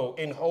grow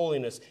in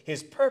holiness.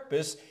 His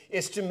purpose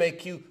is to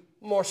make you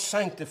more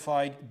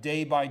sanctified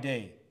day by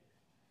day.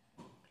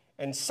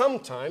 And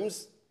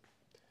sometimes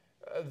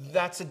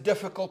that's a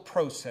difficult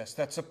process.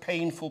 That's a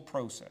painful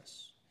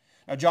process.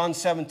 Now, John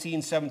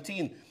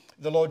 17:17,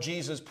 the Lord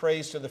Jesus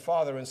prays to the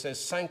Father and says,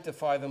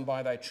 sanctify them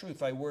by thy truth.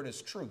 Thy word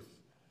is truth.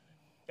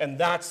 And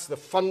that's the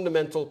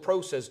fundamental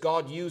process.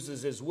 God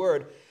uses his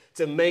word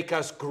to make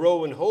us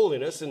grow in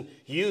holiness, and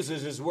he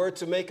uses his word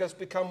to make us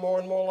become more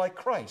and more like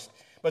Christ.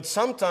 But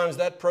sometimes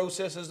that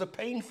process is a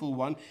painful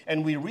one,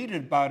 and we read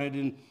about it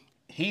in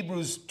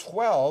Hebrews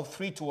 12,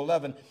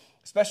 3-11,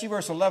 especially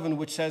verse 11,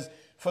 which says,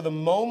 for the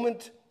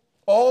moment,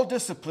 all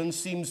discipline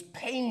seems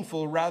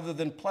painful rather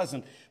than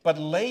pleasant, but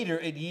later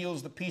it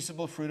yields the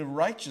peaceable fruit of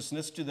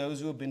righteousness to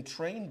those who have been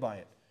trained by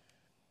it.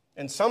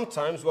 And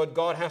sometimes what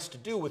God has to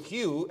do with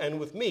you and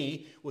with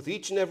me, with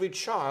each and every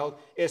child,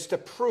 is to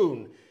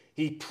prune.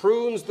 He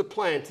prunes the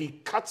plant. He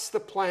cuts the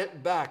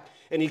plant back,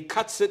 and he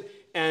cuts it,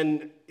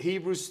 and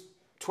Hebrews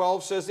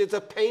 12 says it's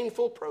a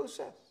painful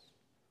process.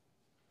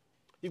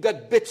 You've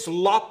got bits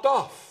lopped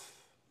off.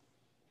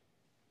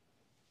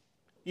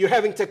 You're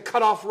having to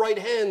cut off right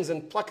hands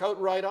and pluck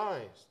out right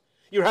eyes.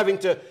 You're having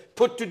to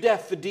put to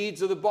death the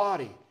deeds of the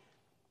body.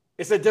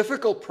 It's a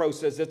difficult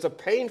process. It's a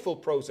painful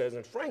process.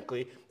 And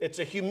frankly, it's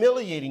a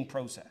humiliating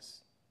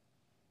process.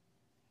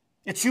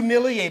 It's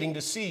humiliating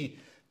to see,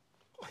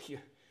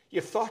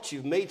 you thought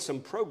you've made some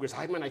progress.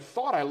 I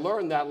thought I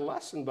learned that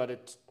lesson, but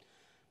it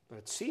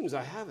seems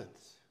I haven't.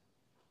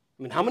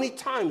 How many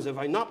times have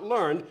I not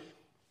learned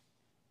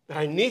that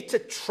I need to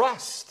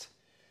trust?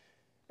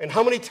 And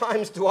how many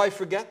times do I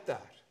forget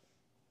that?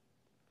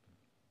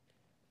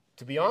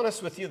 To be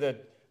honest with you,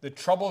 the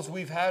troubles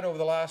we've had over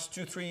the last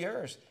 2-3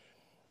 years,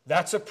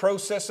 that's a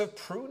process of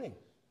pruning.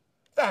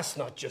 That's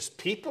not just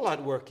people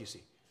at work, you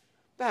see.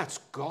 That's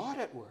God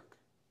at work.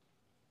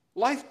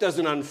 Life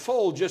doesn't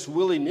unfold just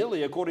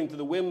willy-nilly according to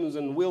the whims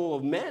and will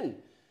of men.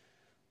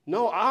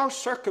 No, our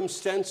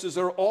circumstances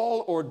are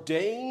all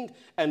ordained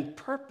and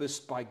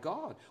purposed by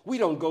God. We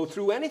don't go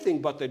through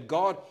anything but that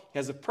God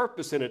has a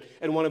purpose in it.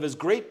 And one of his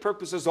great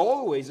purposes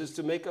always is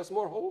to make us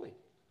more holy.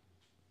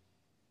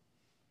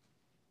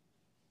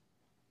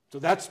 So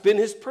that's been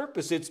his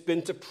purpose. It's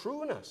been to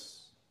prune us.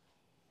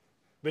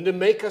 Been to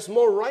make us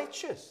more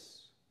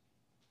righteous.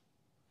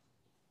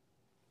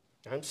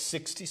 I'm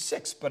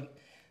 66, but,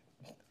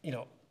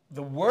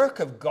 the work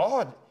of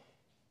God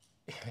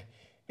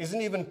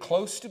isn't even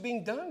close to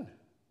being done.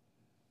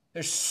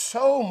 There's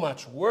so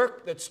much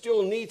work that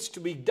still needs to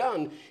be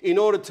done in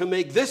order to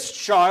make this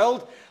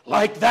child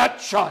like that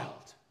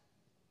child.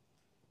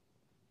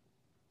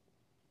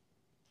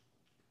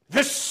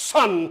 This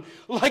son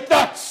like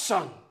that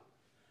son.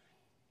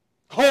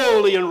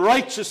 Holy and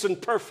righteous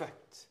and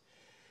perfect.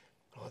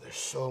 Oh, there's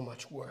so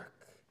much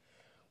work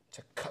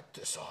to cut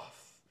this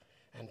off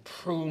and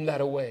prune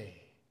that away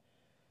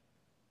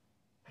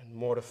and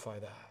mortify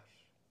that.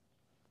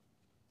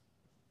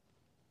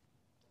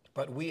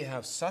 But we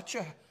have such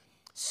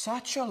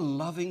a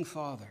loving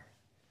Father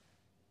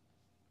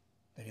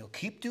that he'll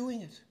keep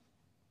doing it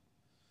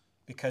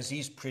because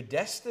he's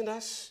predestined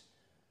us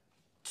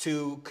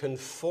to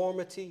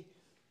conformity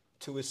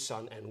to his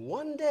Son. And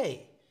one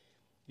day,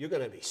 you're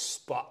going to be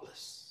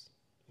spotless.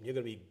 You're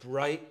going to be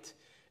bright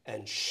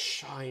and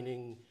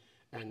shining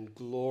and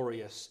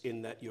glorious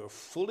in that you're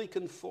fully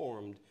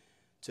conformed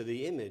to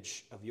the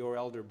image of your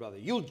elder brother.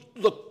 You'll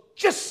look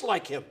just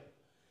like him.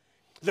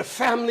 The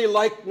family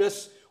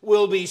likeness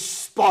will be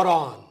spot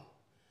on.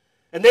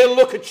 And they'll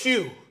look at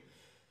you,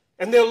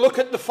 and they'll look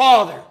at the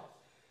father,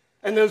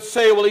 and they'll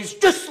say, well, he's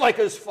just like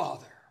his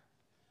father.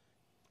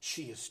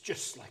 She is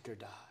just like her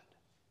dad.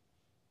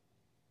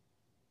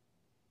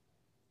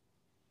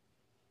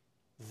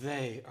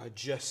 They are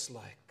just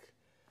like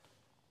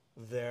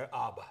their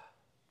Abba.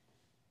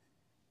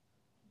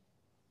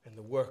 And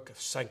the work of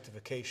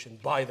sanctification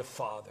by the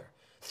Father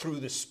through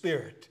the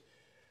Spirit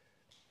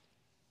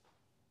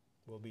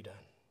will be done.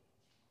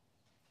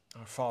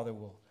 Our Father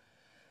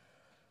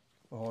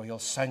he'll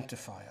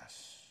sanctify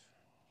us.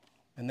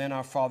 And then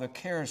our Father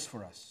cares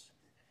for us.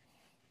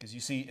 Because you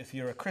see, if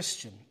you're a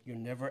Christian, you're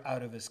never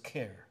out of his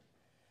care.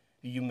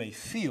 You may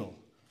feel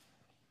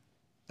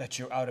that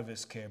you're out of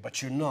his care,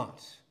 but you're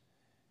not.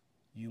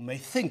 You may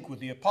think with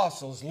the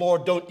apostles,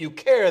 Lord, don't you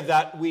care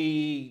that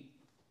we...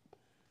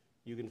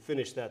 You can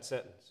finish that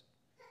sentence.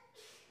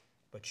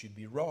 But you'd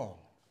be wrong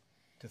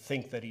to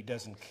think that he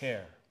doesn't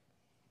care.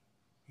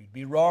 You'd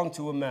be wrong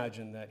to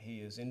imagine that he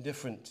is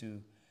indifferent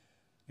to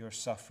your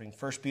suffering.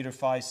 1 Peter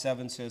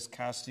 5:7 says,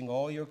 casting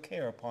all your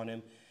care upon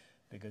him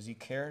because he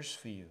cares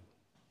for you.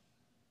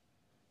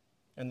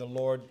 And the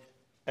Lord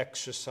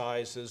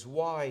exercises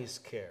wise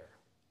care.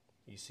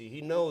 You see,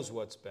 he knows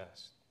what's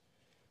best.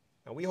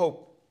 Now, we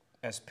hope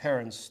as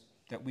parents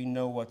that we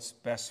know what's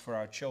best for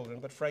our children,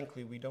 but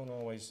frankly, we don't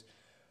always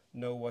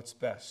know what's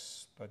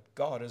best. But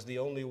God is the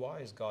only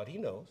wise God. He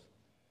knows.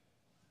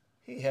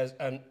 He has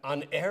an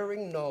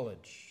unerring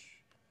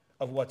knowledge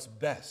of what's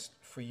best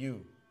for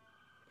you.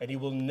 And he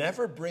will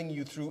never bring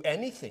you through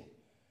anything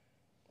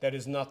that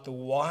is not the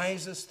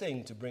wisest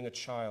thing to bring a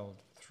child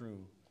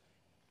through.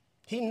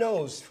 He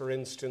knows, for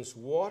instance,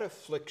 what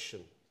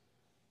affliction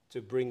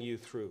to bring you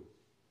through.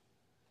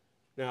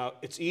 Now,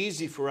 it's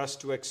easy for us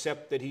to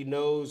accept that he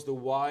knows the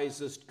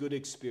wisest good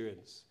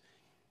experience.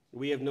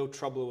 We have no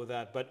trouble with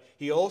that. But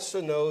he also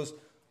knows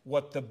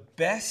what the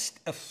best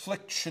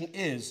affliction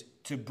is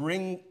to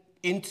bring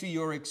into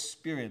your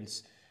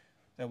experience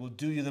that will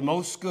do you the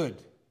most good.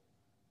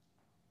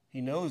 He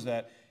knows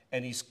that,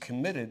 and he's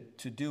committed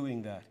to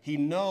doing that. He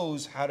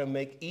knows how to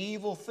make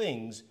evil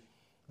things,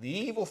 the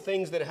evil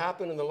things that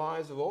happen in the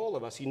lives of all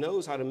of us, he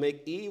knows how to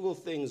make evil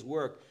things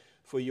work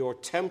for your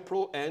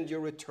temporal and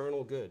your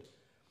eternal good.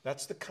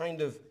 That's the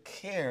kind of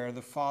care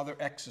the Father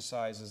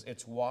exercises.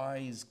 It's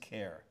wise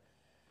care.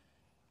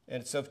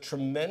 And it's of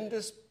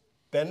tremendous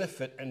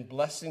benefit and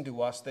blessing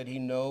to us that he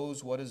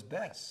knows what is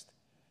best.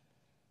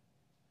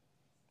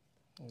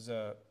 There was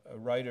a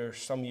writer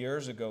some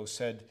years ago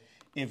said,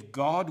 if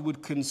God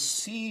would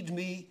concede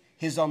me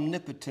his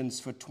omnipotence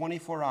for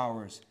 24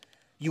 hours,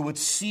 you would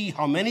see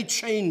how many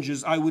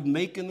changes I would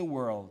make in the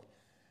world.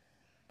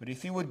 But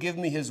if he would give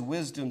me his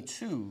wisdom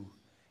too,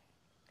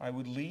 I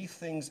would leave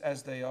things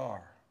as they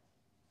are.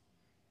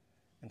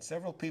 And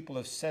several people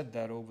have said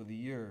that over the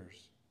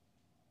years.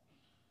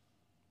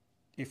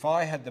 If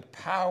I had the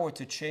power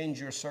to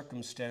change your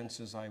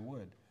circumstances, I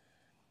would.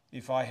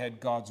 If I had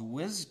God's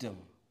wisdom,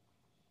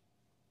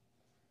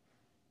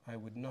 I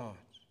would not.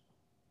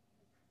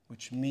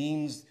 Which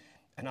means,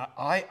 and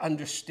I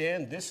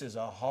understand this is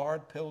a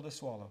hard pill to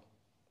swallow.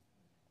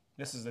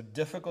 This is a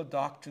difficult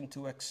doctrine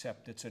to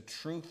accept. It's a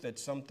truth that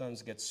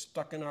sometimes gets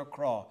stuck in our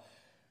craw.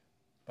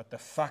 But the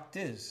fact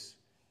is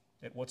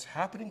that what's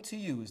happening to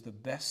you is the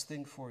best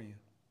thing for you.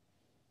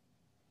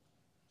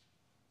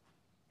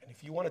 And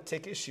if you want to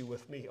take issue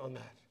with me on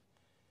that,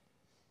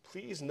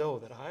 please know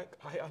that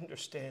I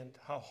understand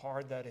how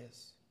hard that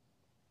is.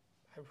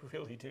 I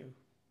really do.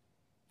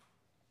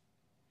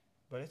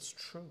 But it's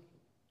true.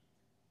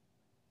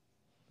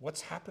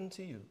 What's happened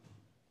to you,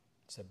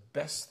 it's the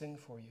best thing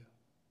for you.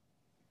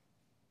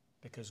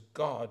 Because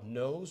God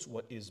knows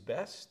what is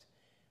best,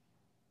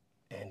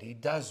 and he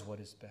does what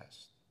is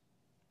best.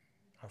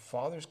 Our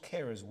Father's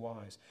care is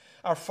wise.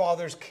 Our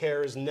Father's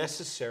care is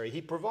necessary.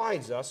 He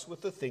provides us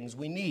with the things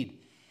we need.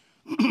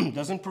 He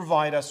doesn't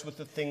provide us with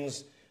the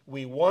things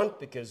we want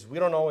because we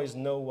don't always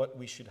know what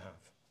we should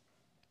have.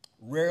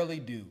 Rarely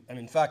do. And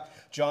in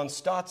fact, John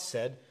Stott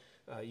said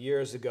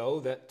years ago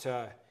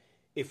that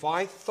if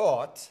I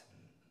thought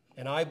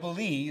and I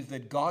believed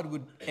that God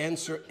would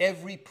answer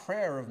every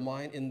prayer of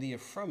mine in the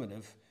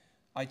affirmative,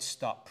 I'd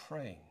stop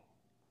praying.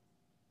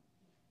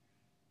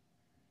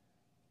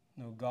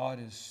 No, God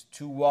is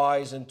too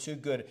wise and too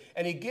good.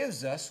 And he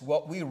gives us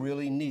what we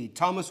really need.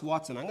 Thomas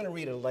Watson, I'm going to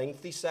read a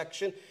lengthy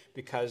section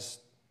because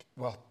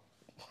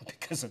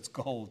it's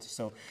gold.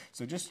 So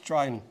just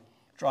try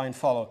and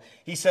follow.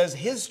 He says,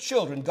 his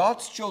children,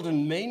 God's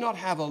children, may not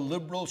have a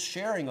liberal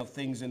sharing of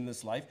things in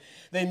this life.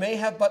 They may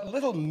have but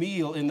little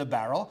meal in the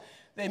barrel.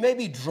 They may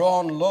be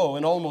drawn low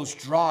and almost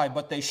dry,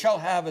 but they shall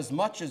have as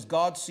much as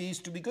God sees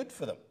to be good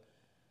for them.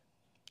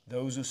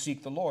 Those who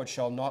seek the Lord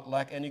shall not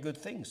lack any good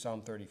thing,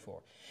 Psalm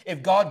 34.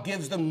 If God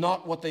gives them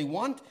not what they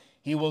want,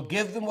 he will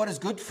give them what is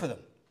good for them.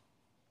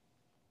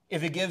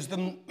 If he gives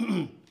them,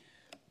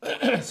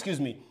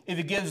 if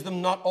he gives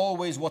them not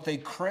always what they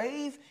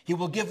crave, he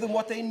will give them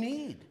what they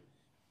need.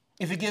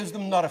 If he gives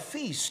them not a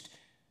feast,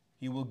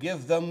 he will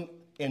give them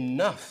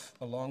enough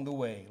along the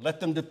way. Let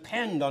them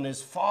depend on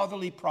his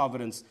fatherly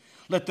providence.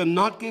 Let them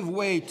not give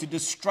way to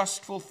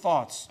distrustful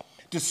thoughts,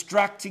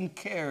 distracting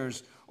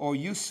cares, or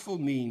useful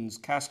means,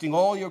 casting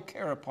all your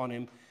care upon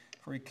him,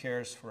 for he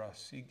cares for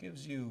us. He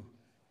gives you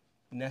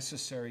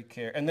necessary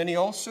care. And then he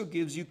also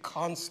gives you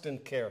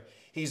constant care.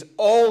 He's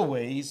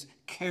always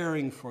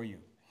caring for you.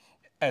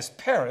 As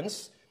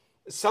parents,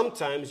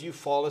 sometimes you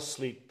fall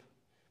asleep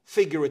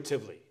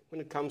figuratively.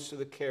 When it comes to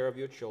the care of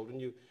your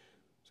children, you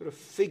sort of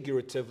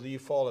figuratively you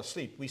fall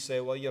asleep. We say,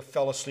 well, you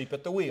fell asleep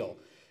at the wheel.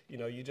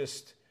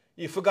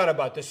 You forgot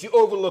about this. You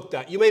overlooked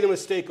that. You made a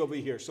mistake over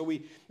here. So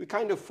we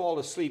kind of fall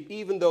asleep,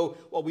 even though,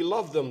 well, we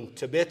love them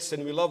to bits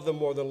and we love them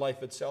more than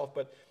life itself,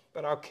 but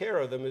our care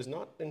of them is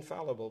not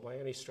infallible by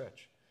any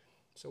stretch.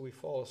 So we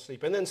fall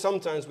asleep. And then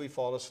sometimes we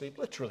fall asleep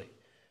literally.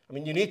 I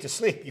mean, you need to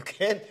sleep. You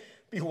can't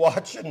be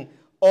watching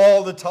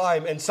all the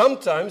time. And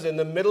sometimes in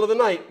the middle of the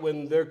night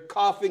when they're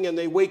coughing and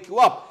they wake you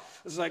up,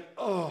 it's like,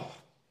 oh,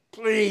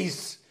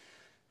 please.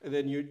 And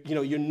then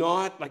you're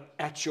not like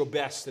at your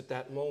best at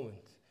that moment.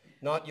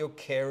 Not your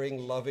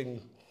caring,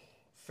 loving,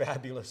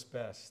 fabulous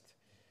best.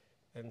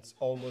 And it's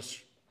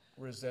almost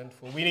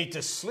resentful. We need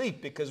to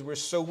sleep because we're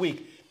so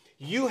weak.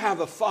 You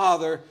have a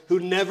Father who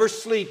never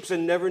sleeps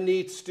and never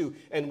needs to.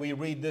 And we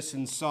read this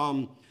in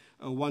Psalm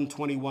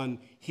 121.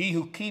 He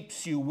who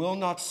keeps you will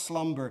not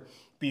slumber.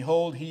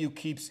 Behold, he who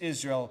keeps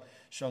Israel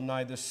shall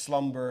neither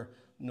slumber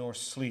nor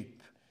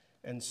sleep.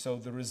 And so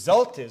the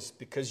result is,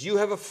 because you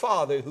have a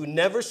Father who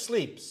never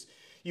sleeps,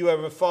 you have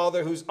a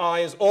Father whose eye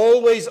is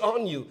always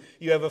on you,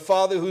 you have a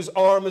Father whose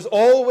arm is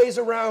always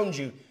around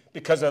you.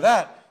 Because of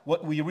that,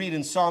 what we read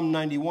in Psalm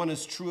 91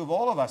 is true of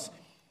all of us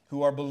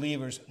who are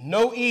believers.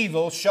 No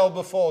evil shall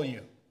befall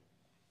you.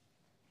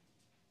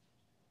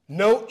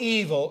 No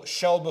evil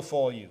shall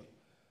befall you.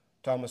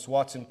 Thomas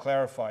Watson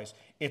clarifies,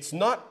 it's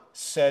not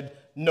said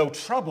no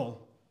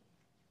trouble,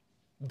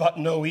 but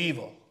no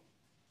evil.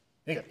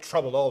 You get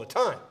trouble all the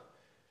time.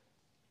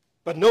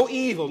 But no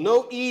evil,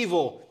 no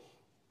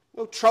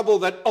trouble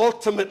that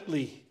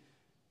ultimately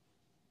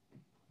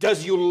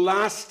does you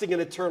lasting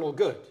and eternal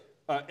good,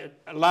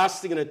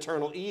 lasting and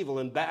eternal evil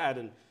and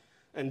bad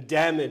and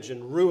damage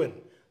and ruin.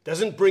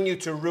 Doesn't bring you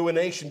to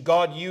ruination.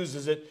 God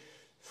uses it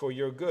for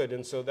your good.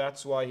 And so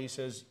that's why he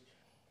says,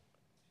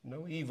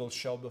 no evil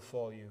shall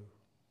befall you.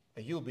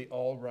 And you'll be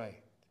all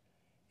right.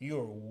 You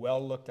are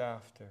well looked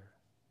after.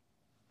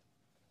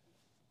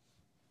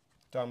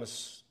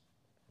 Thomas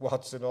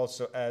Watson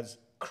also adds,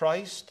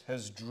 Christ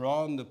has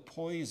drawn the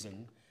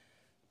poison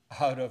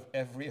out of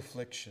every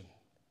affliction.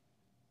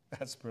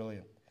 That's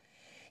brilliant.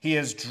 He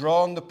has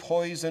drawn the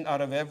poison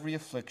out of every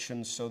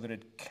affliction so that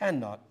it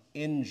cannot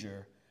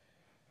injure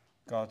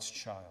God's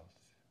child.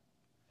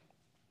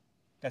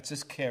 That's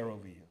his care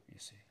over you, you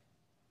see.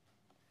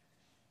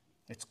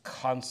 It's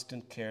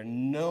constant care.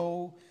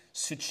 No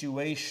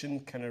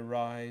situation can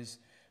arise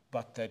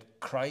but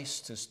that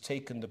Christ has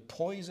taken the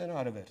poison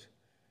out of it.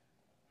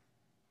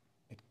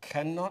 It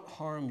cannot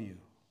harm you.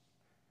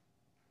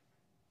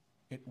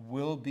 It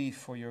will be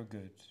for your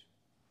good.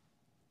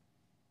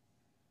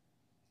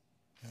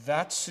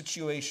 That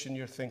situation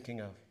you're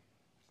thinking of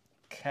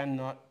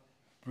cannot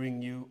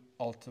bring you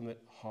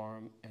ultimate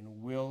harm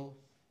and will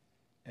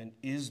and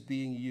is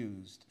being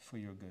used for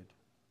your good.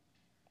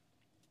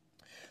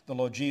 The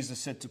Lord Jesus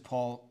said to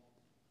Paul,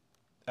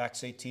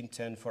 Acts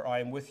 18:10, for I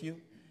am with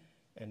you,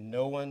 and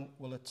no one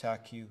will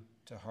attack you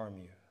to harm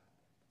you.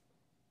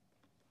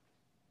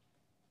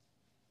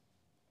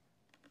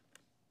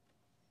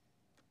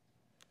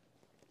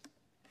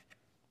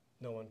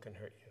 No one can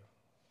hurt you.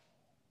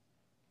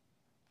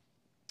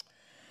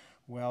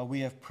 Well, we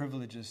have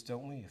privileges,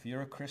 don't we? If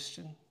you're a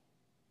Christian,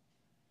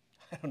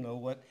 I don't know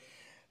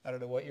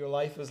what your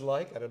life is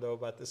like. I don't know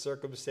about the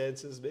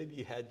circumstances. Maybe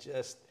you had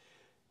just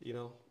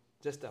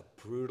a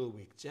brutal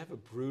week. Did you have a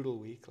brutal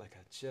week?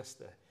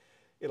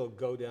 It'll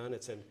go down.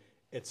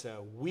 It's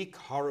a week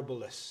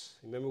horribilis.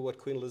 Remember what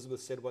Queen Elizabeth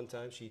said one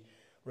time? She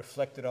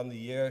reflected on the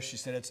year. She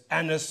said, it's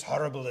annus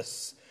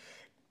horribilis.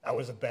 That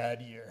was a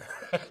bad year.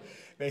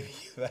 Maybe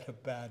you had a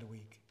bad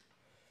week.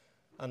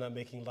 I'm not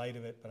making light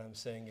of it, but I'm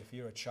saying if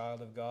you're a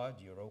child of God,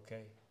 you're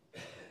okay.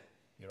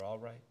 You're all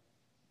right.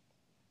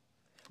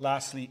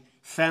 Lastly,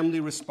 family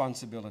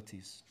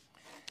responsibilities.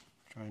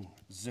 Try and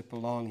zip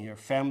along here.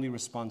 Family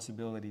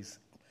responsibilities.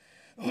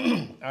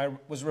 I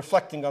was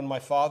reflecting on my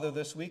father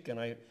this week, and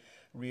I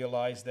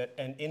realized that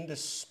an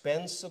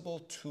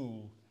indispensable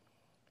tool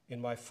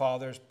in my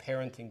father's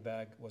parenting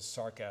bag was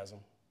sarcasm.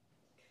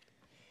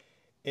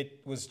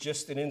 It was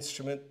just an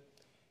instrument.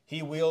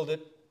 He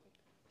wielded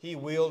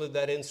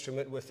that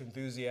instrument with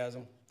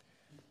enthusiasm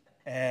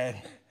and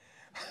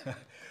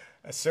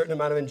a certain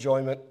amount of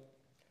enjoyment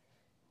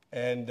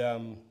and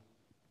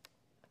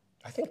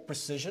I think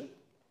precision,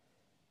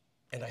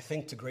 and I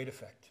think to great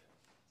effect.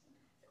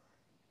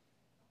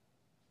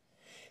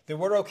 There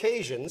were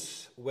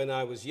occasions when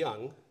I was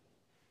young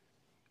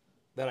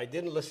that I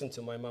didn't listen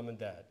to my mom and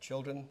dad.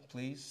 Children,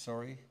 please,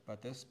 sorry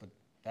about this, but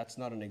that's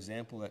not an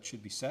example that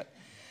should be set.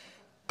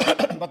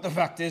 But the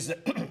fact is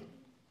that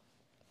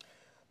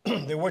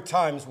there were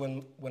times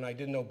when I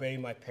didn't obey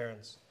my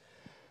parents.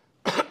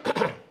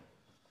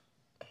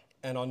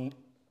 And on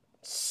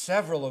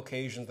several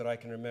occasions that I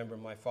can remember,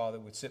 my father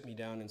would sit me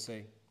down and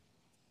say,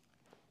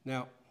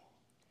 now,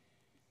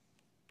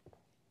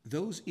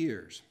 those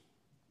ears,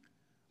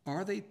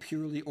 are they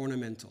purely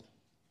ornamental?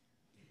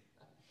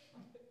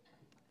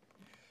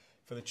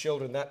 For the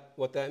children,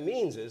 what that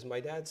means is, my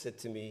dad said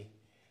to me,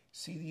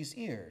 see these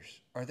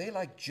ears, are they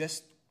like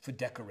just for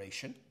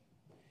decoration?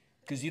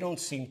 Because you don't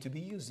seem to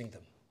be using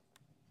them.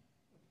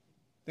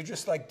 They're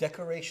just like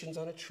decorations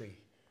on a tree.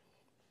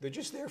 They're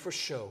just there for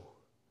show.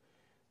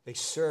 They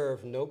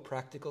serve no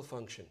practical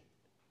function.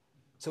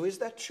 So is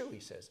that true, he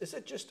says? Is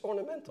it just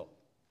ornamental?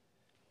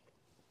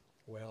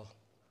 Well,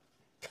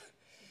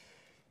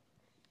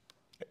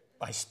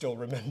 I still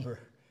remember,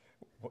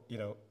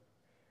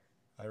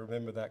 I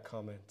remember that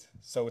comment.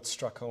 So it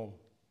struck home.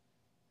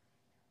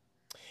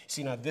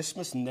 See, now this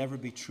must never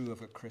be true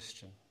of a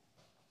Christian.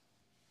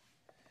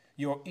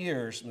 Your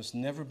ears must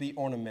never be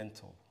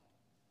ornamental.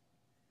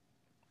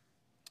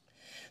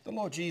 The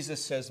Lord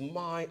Jesus says,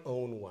 my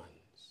own ones.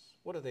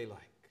 What are they like?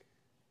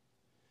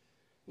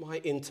 My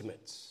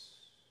intimates.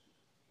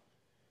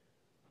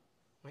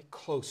 My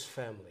close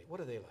family. What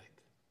are they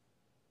like?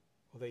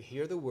 Well, they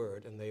hear the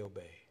word and they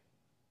obey.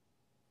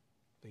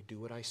 They do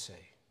what I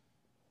say.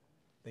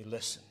 They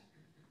listen.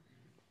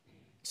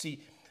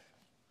 See,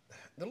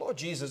 the Lord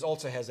Jesus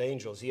also has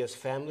angels. He has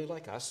family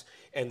like us,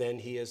 and then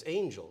he has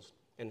angels.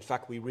 In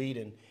fact, we read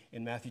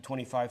in Matthew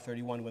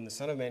 25:31, when the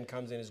Son of Man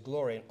comes in his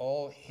glory and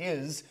all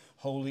his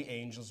holy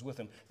angels with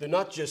him. They're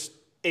not just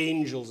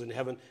angels in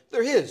heaven,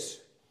 they're his.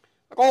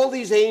 Like all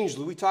these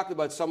angels, we talked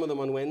about some of them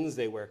on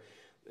Wednesday, where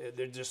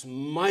they're just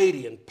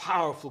mighty and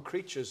powerful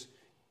creatures.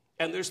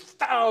 And there's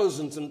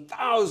thousands and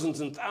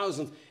thousands and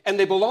thousands, and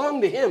they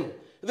belong to him.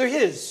 They're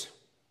his.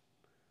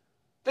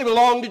 They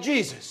belong to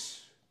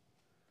Jesus.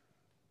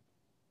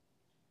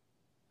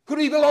 Who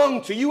do he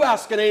belong to? You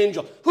ask an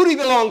angel. Who do he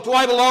belong to?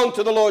 I belong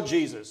to the Lord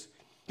Jesus.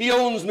 He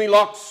owns me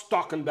lock,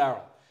 stock, and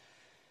barrel.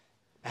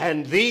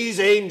 And these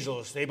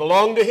angels, they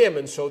belong to him,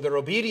 and so they're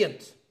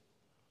obedient.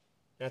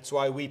 That's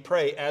why we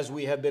pray, as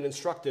we have been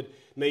instructed,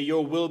 may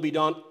your will be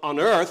done on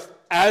earth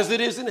as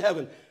it is in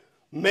heaven.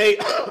 May,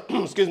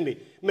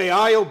 may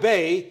I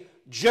obey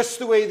just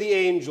the way the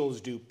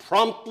angels do,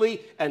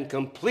 promptly and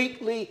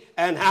completely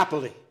and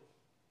happily.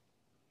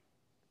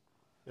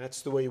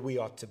 That's the way we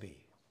ought to be.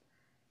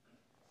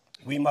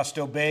 We must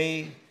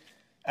obey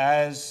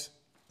as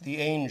the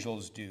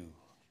angels do.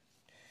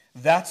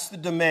 That's the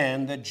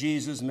demand that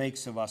Jesus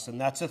makes of us. And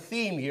that's a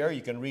theme here.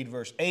 You can read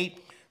verse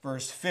 8,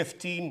 verse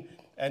 15,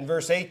 and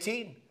verse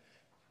 18.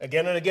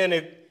 Again and again,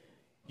 if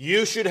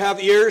you should have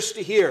ears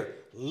to hear.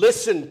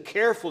 Listen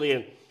carefully.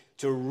 And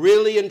to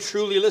really and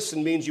truly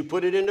listen means you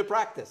put it into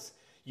practice.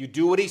 You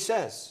do what he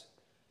says.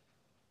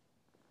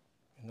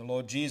 In the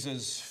Lord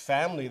Jesus'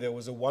 family, there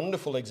was a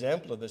wonderful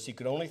example of this. You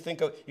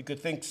could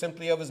think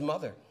simply of his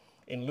mother.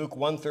 In Luke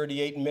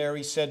 1:38,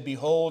 Mary said,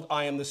 behold,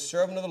 I am the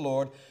servant of the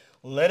Lord.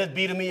 Let it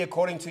be to me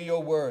according to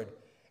your word.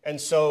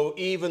 And so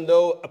even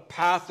though a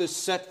path is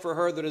set for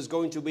her that is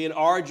going to be an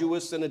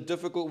arduous and a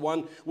difficult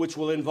one, which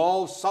will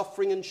involve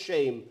suffering and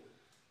shame,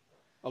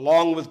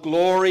 along with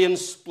glory and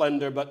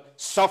splendor, but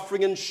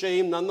suffering and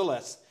shame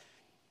nonetheless,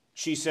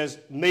 she says,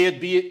 may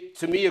it be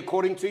to me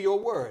according to your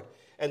word.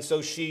 And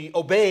so she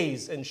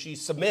obeys and she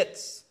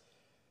submits,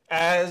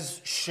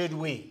 as should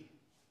we.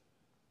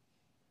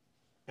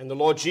 And the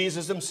Lord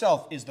Jesus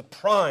himself is the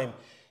prime.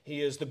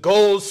 He is the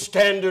gold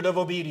standard of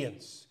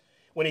obedience.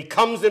 When he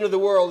comes into the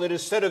world, it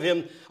is said of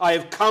him, I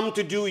have come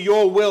to do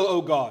your will,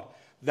 O God.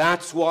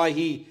 That's why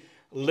he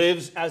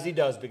lives as he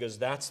does, because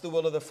that's the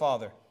will of the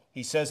Father.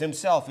 He says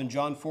himself in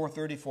John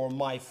 4:34,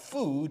 my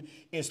food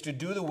is to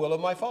do the will of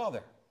my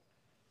Father.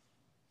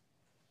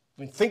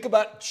 I mean, think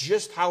about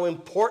just how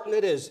important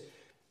it is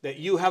that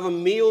you have a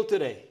meal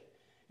today,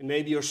 and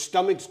maybe your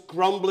stomach's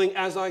grumbling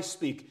as I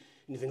speak,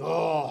 and you think,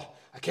 oh,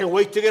 I can't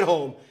wait to get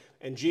home.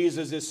 And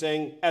Jesus is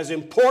saying, as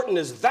important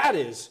as that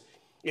is,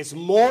 it's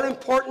more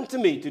important to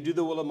me to do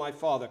the will of my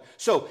Father.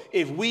 So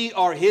if we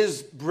are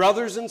his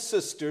brothers and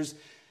sisters,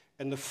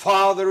 and the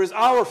Father is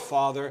our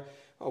Father,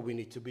 we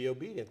need to be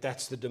obedient.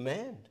 That's the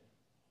demand.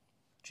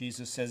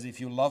 Jesus says, if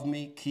you love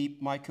me,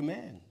 keep my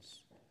commands.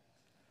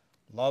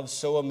 Love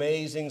so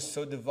amazing,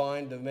 so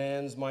divine,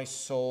 demands my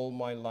soul,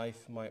 my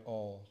life, my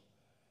all.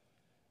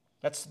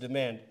 That's the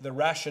demand. The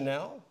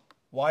rationale,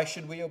 why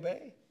should we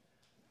obey?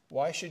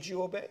 Why should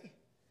you obey?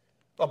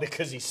 Well,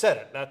 because he said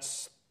it.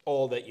 That's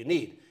all that you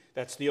need.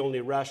 That's the only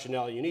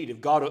rationale you need.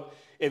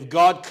 If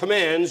God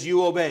commands,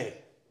 you obey.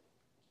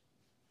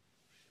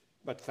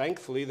 But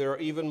thankfully, there are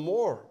even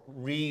more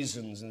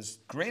reasons and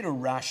greater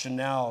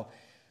rationale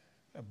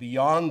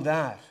beyond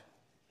that.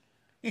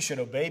 You should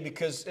obey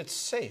because it's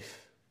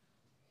safe.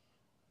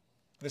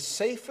 The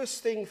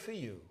safest thing for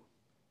you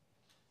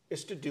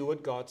is to do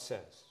what God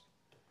says.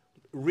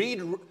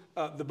 Read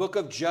the book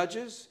of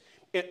Judges.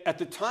 At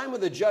the time of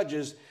the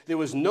Judges, there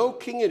was no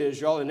king in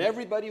Israel, and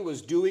everybody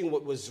was doing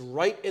what was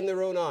right in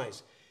their own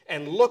eyes.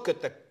 And look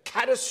at the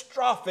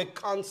catastrophic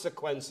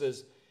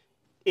consequences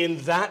in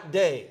that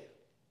day.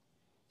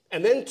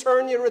 And then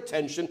turn your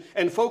attention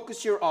and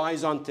focus your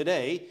eyes on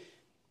today.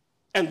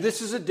 And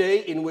this is a day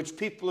in which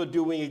people are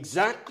doing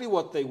exactly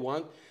what they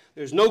want.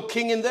 There's no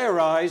king in their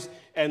eyes,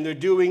 and they're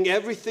doing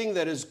everything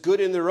that is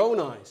good in their own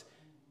eyes.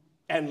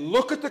 And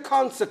look at the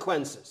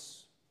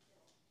consequences.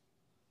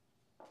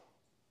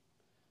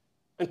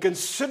 And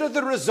consider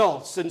the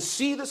results and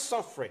see the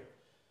suffering.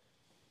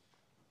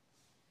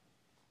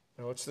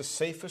 Now, it's the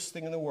safest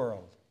thing in the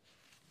world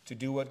to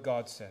do what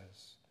God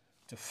says,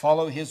 to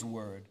follow his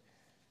word,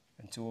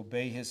 and to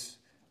obey his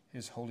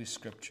holy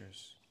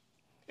scriptures.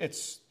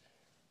 It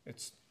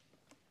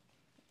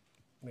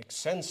makes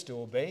sense to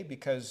obey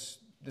because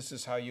this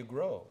is how you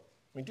grow.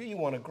 I mean, do you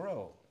want to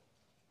grow?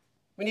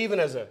 I mean,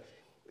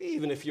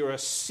 even if you're a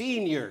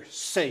senior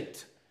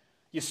saint,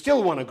 You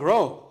still want to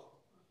grow.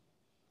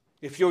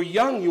 If you're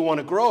young, you want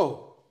to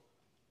grow.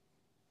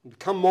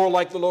 Become more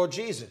like the Lord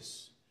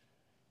Jesus.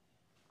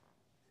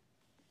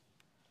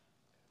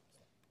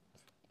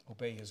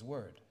 Obey His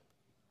word.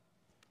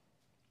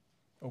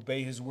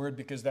 Obey His word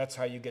because that's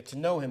how you get to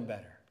know Him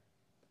better.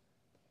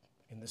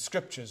 In the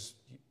Scriptures,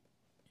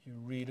 you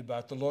read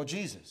about the Lord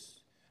Jesus.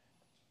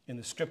 In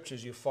the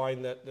Scriptures, you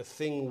find that the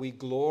thing we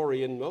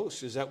glory in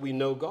most is that we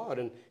know God.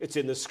 And it's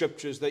in the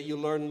Scriptures that you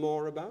learn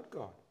more about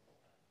God.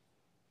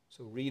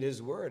 So read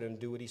His word and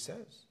do what He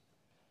says.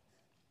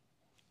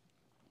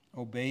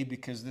 Obey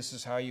because this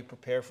is how you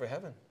prepare for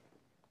heaven.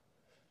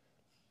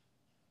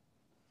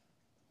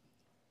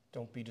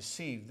 Don't be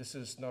deceived. This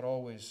is not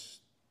always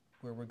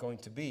where we're going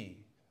to be.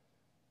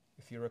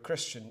 If you're a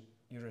Christian,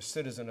 you're a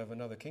citizen of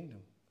another kingdom.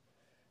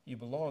 You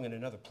belong in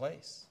another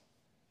place.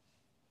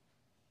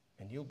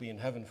 And you'll be in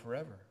heaven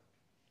forever.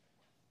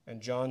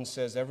 And John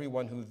says,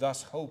 everyone who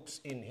thus hopes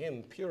in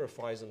Him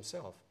purifies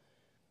himself.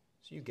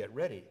 So you get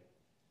ready.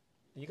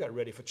 You got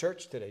ready for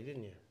church today,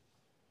 didn't you?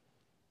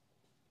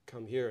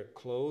 Come here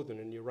clothed and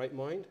in your right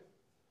mind.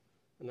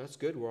 And that's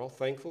good. We're all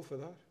thankful for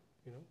that,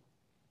 you know.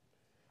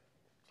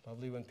 It's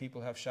lovely when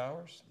people have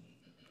showers.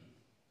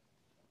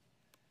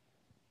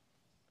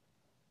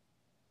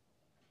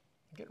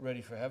 Get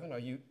ready for heaven. Are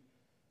you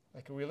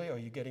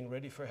getting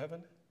ready for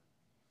heaven?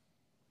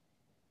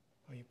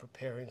 Are you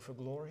preparing for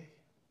glory?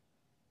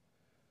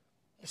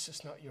 This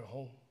is not your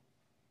home,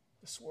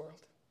 this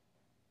world.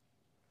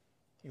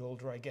 The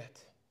older I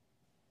get,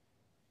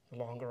 the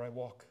longer I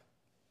walk,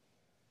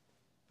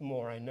 the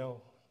more I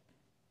know.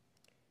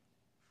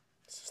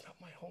 This is not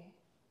my home.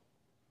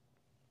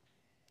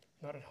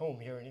 I'm not at home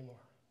here anymore.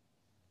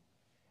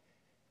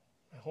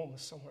 My home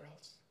is somewhere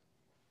else.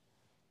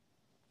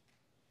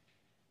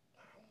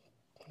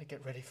 I'm going to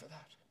get ready for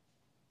that.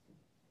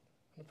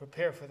 I'm going to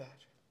prepare for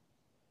that.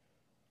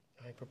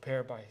 I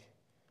prepare by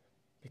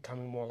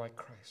becoming more like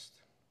Christ.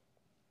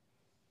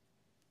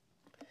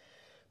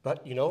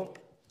 But, you know,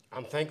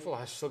 I'm thankful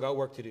I still got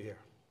work to do here.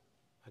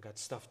 I got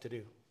stuff to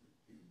do.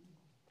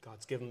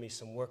 God's given me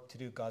some work to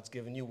do. God's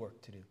given you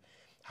work to do.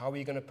 How are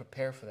you going to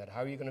prepare for that?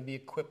 How are you going to be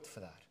equipped for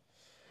that?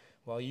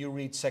 Well, you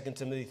read 2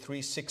 Timothy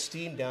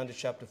 3:16 down to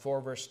chapter 4,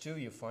 verse 2,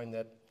 you find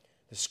that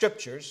the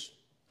Scriptures,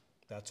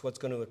 that's what's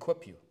going to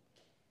equip you.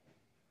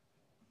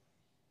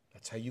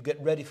 That's how you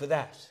get ready for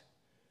that.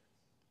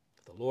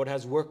 If the Lord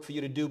has work for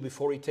you to do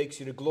before He takes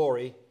you to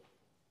glory,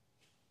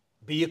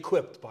 be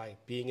equipped by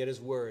being at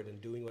His word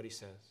and doing what He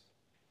says.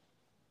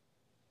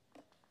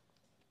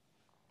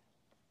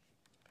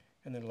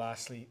 And then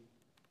lastly,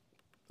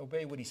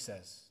 obey what He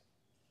says.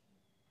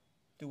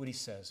 Do what He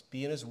says.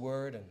 Be in His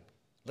word and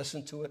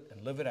listen to it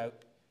and live it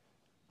out,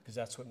 because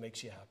that's what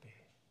makes you happy.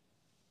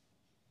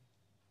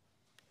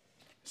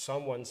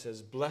 Psalm 1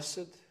 says,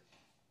 blessed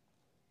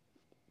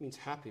means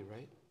happy,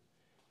 right?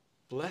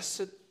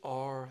 Blessed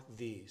are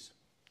these.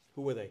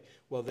 Who are they?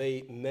 Well,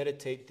 they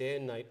meditate day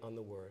and night on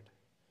the Word.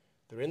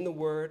 They're in the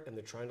Word and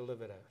they're trying to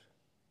live it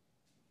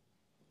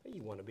out.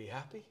 You want to be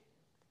happy?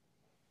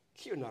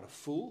 You're not a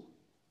fool.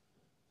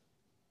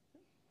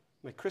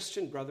 My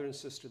Christian brother and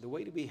sister, the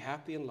way to be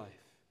happy in life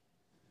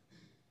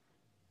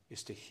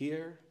is to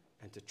hear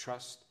and to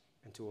trust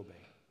and to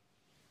obey.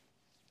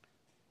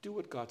 Do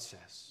what God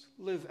says.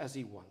 Live as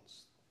He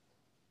wants.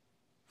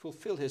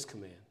 Fulfill His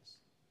commands.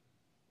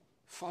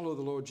 Follow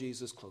the Lord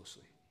Jesus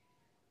closely.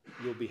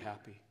 You'll be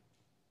happy.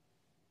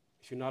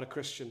 If you're not a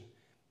Christian,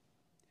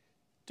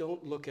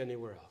 don't look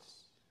anywhere else.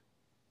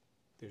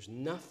 There's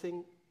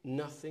nothing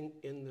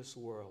in this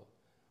world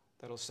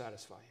that'll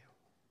satisfy you.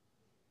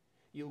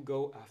 You'll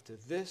go after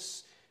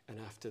this and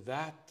after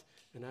that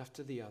and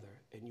after the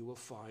other, and you will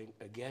find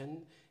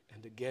again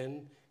and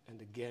again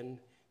and again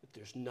that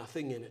there's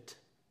nothing in it.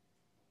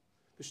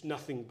 There's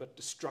nothing but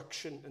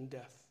destruction and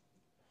death,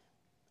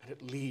 and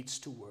it leads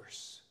to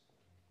worse.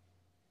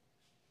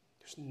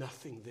 There's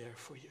nothing there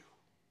for you.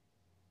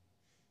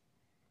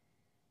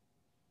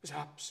 There's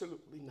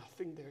absolutely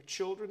nothing there.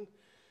 Children,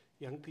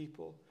 young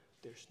people,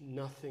 there's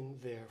nothing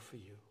there for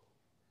you.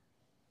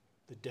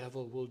 The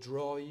devil will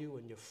draw you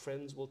and your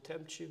friends will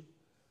tempt you.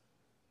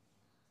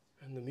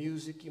 And the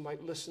music you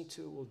might listen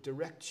to will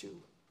direct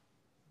you.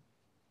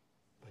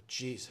 But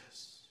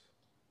Jesus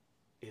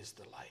is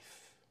the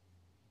life.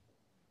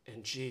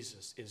 And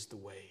Jesus is the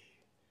way.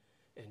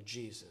 And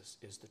Jesus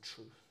is the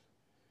truth.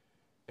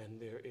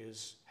 And there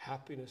is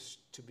happiness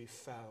to be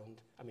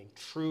found.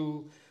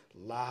 True,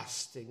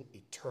 lasting,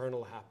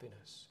 eternal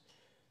happiness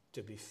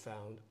to be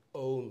found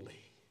only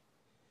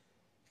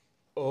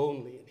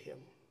in Him.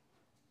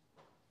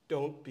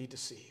 Don't be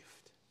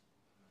deceived.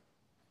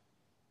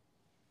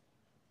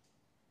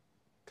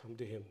 Come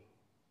to Him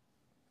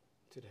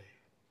today.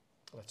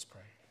 Let's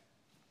pray.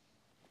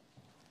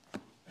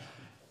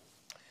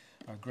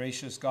 Our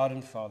gracious God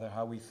and Father,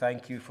 how we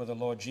thank You for the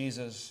Lord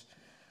Jesus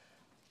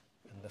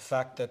and the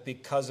fact that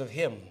because of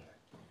Him,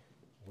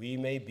 we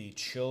may be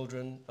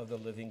children of the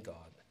living God.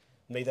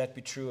 May that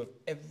be true of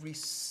every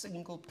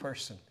single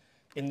person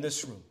in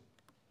this room,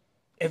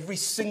 every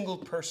single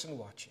person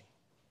watching.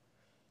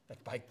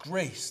 that by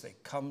grace they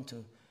come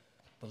to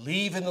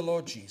believe in the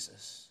Lord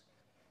Jesus,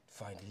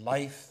 find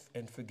life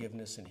and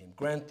forgiveness in him.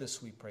 Grant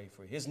this, we pray,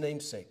 for his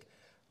name's sake.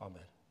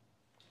 Amen.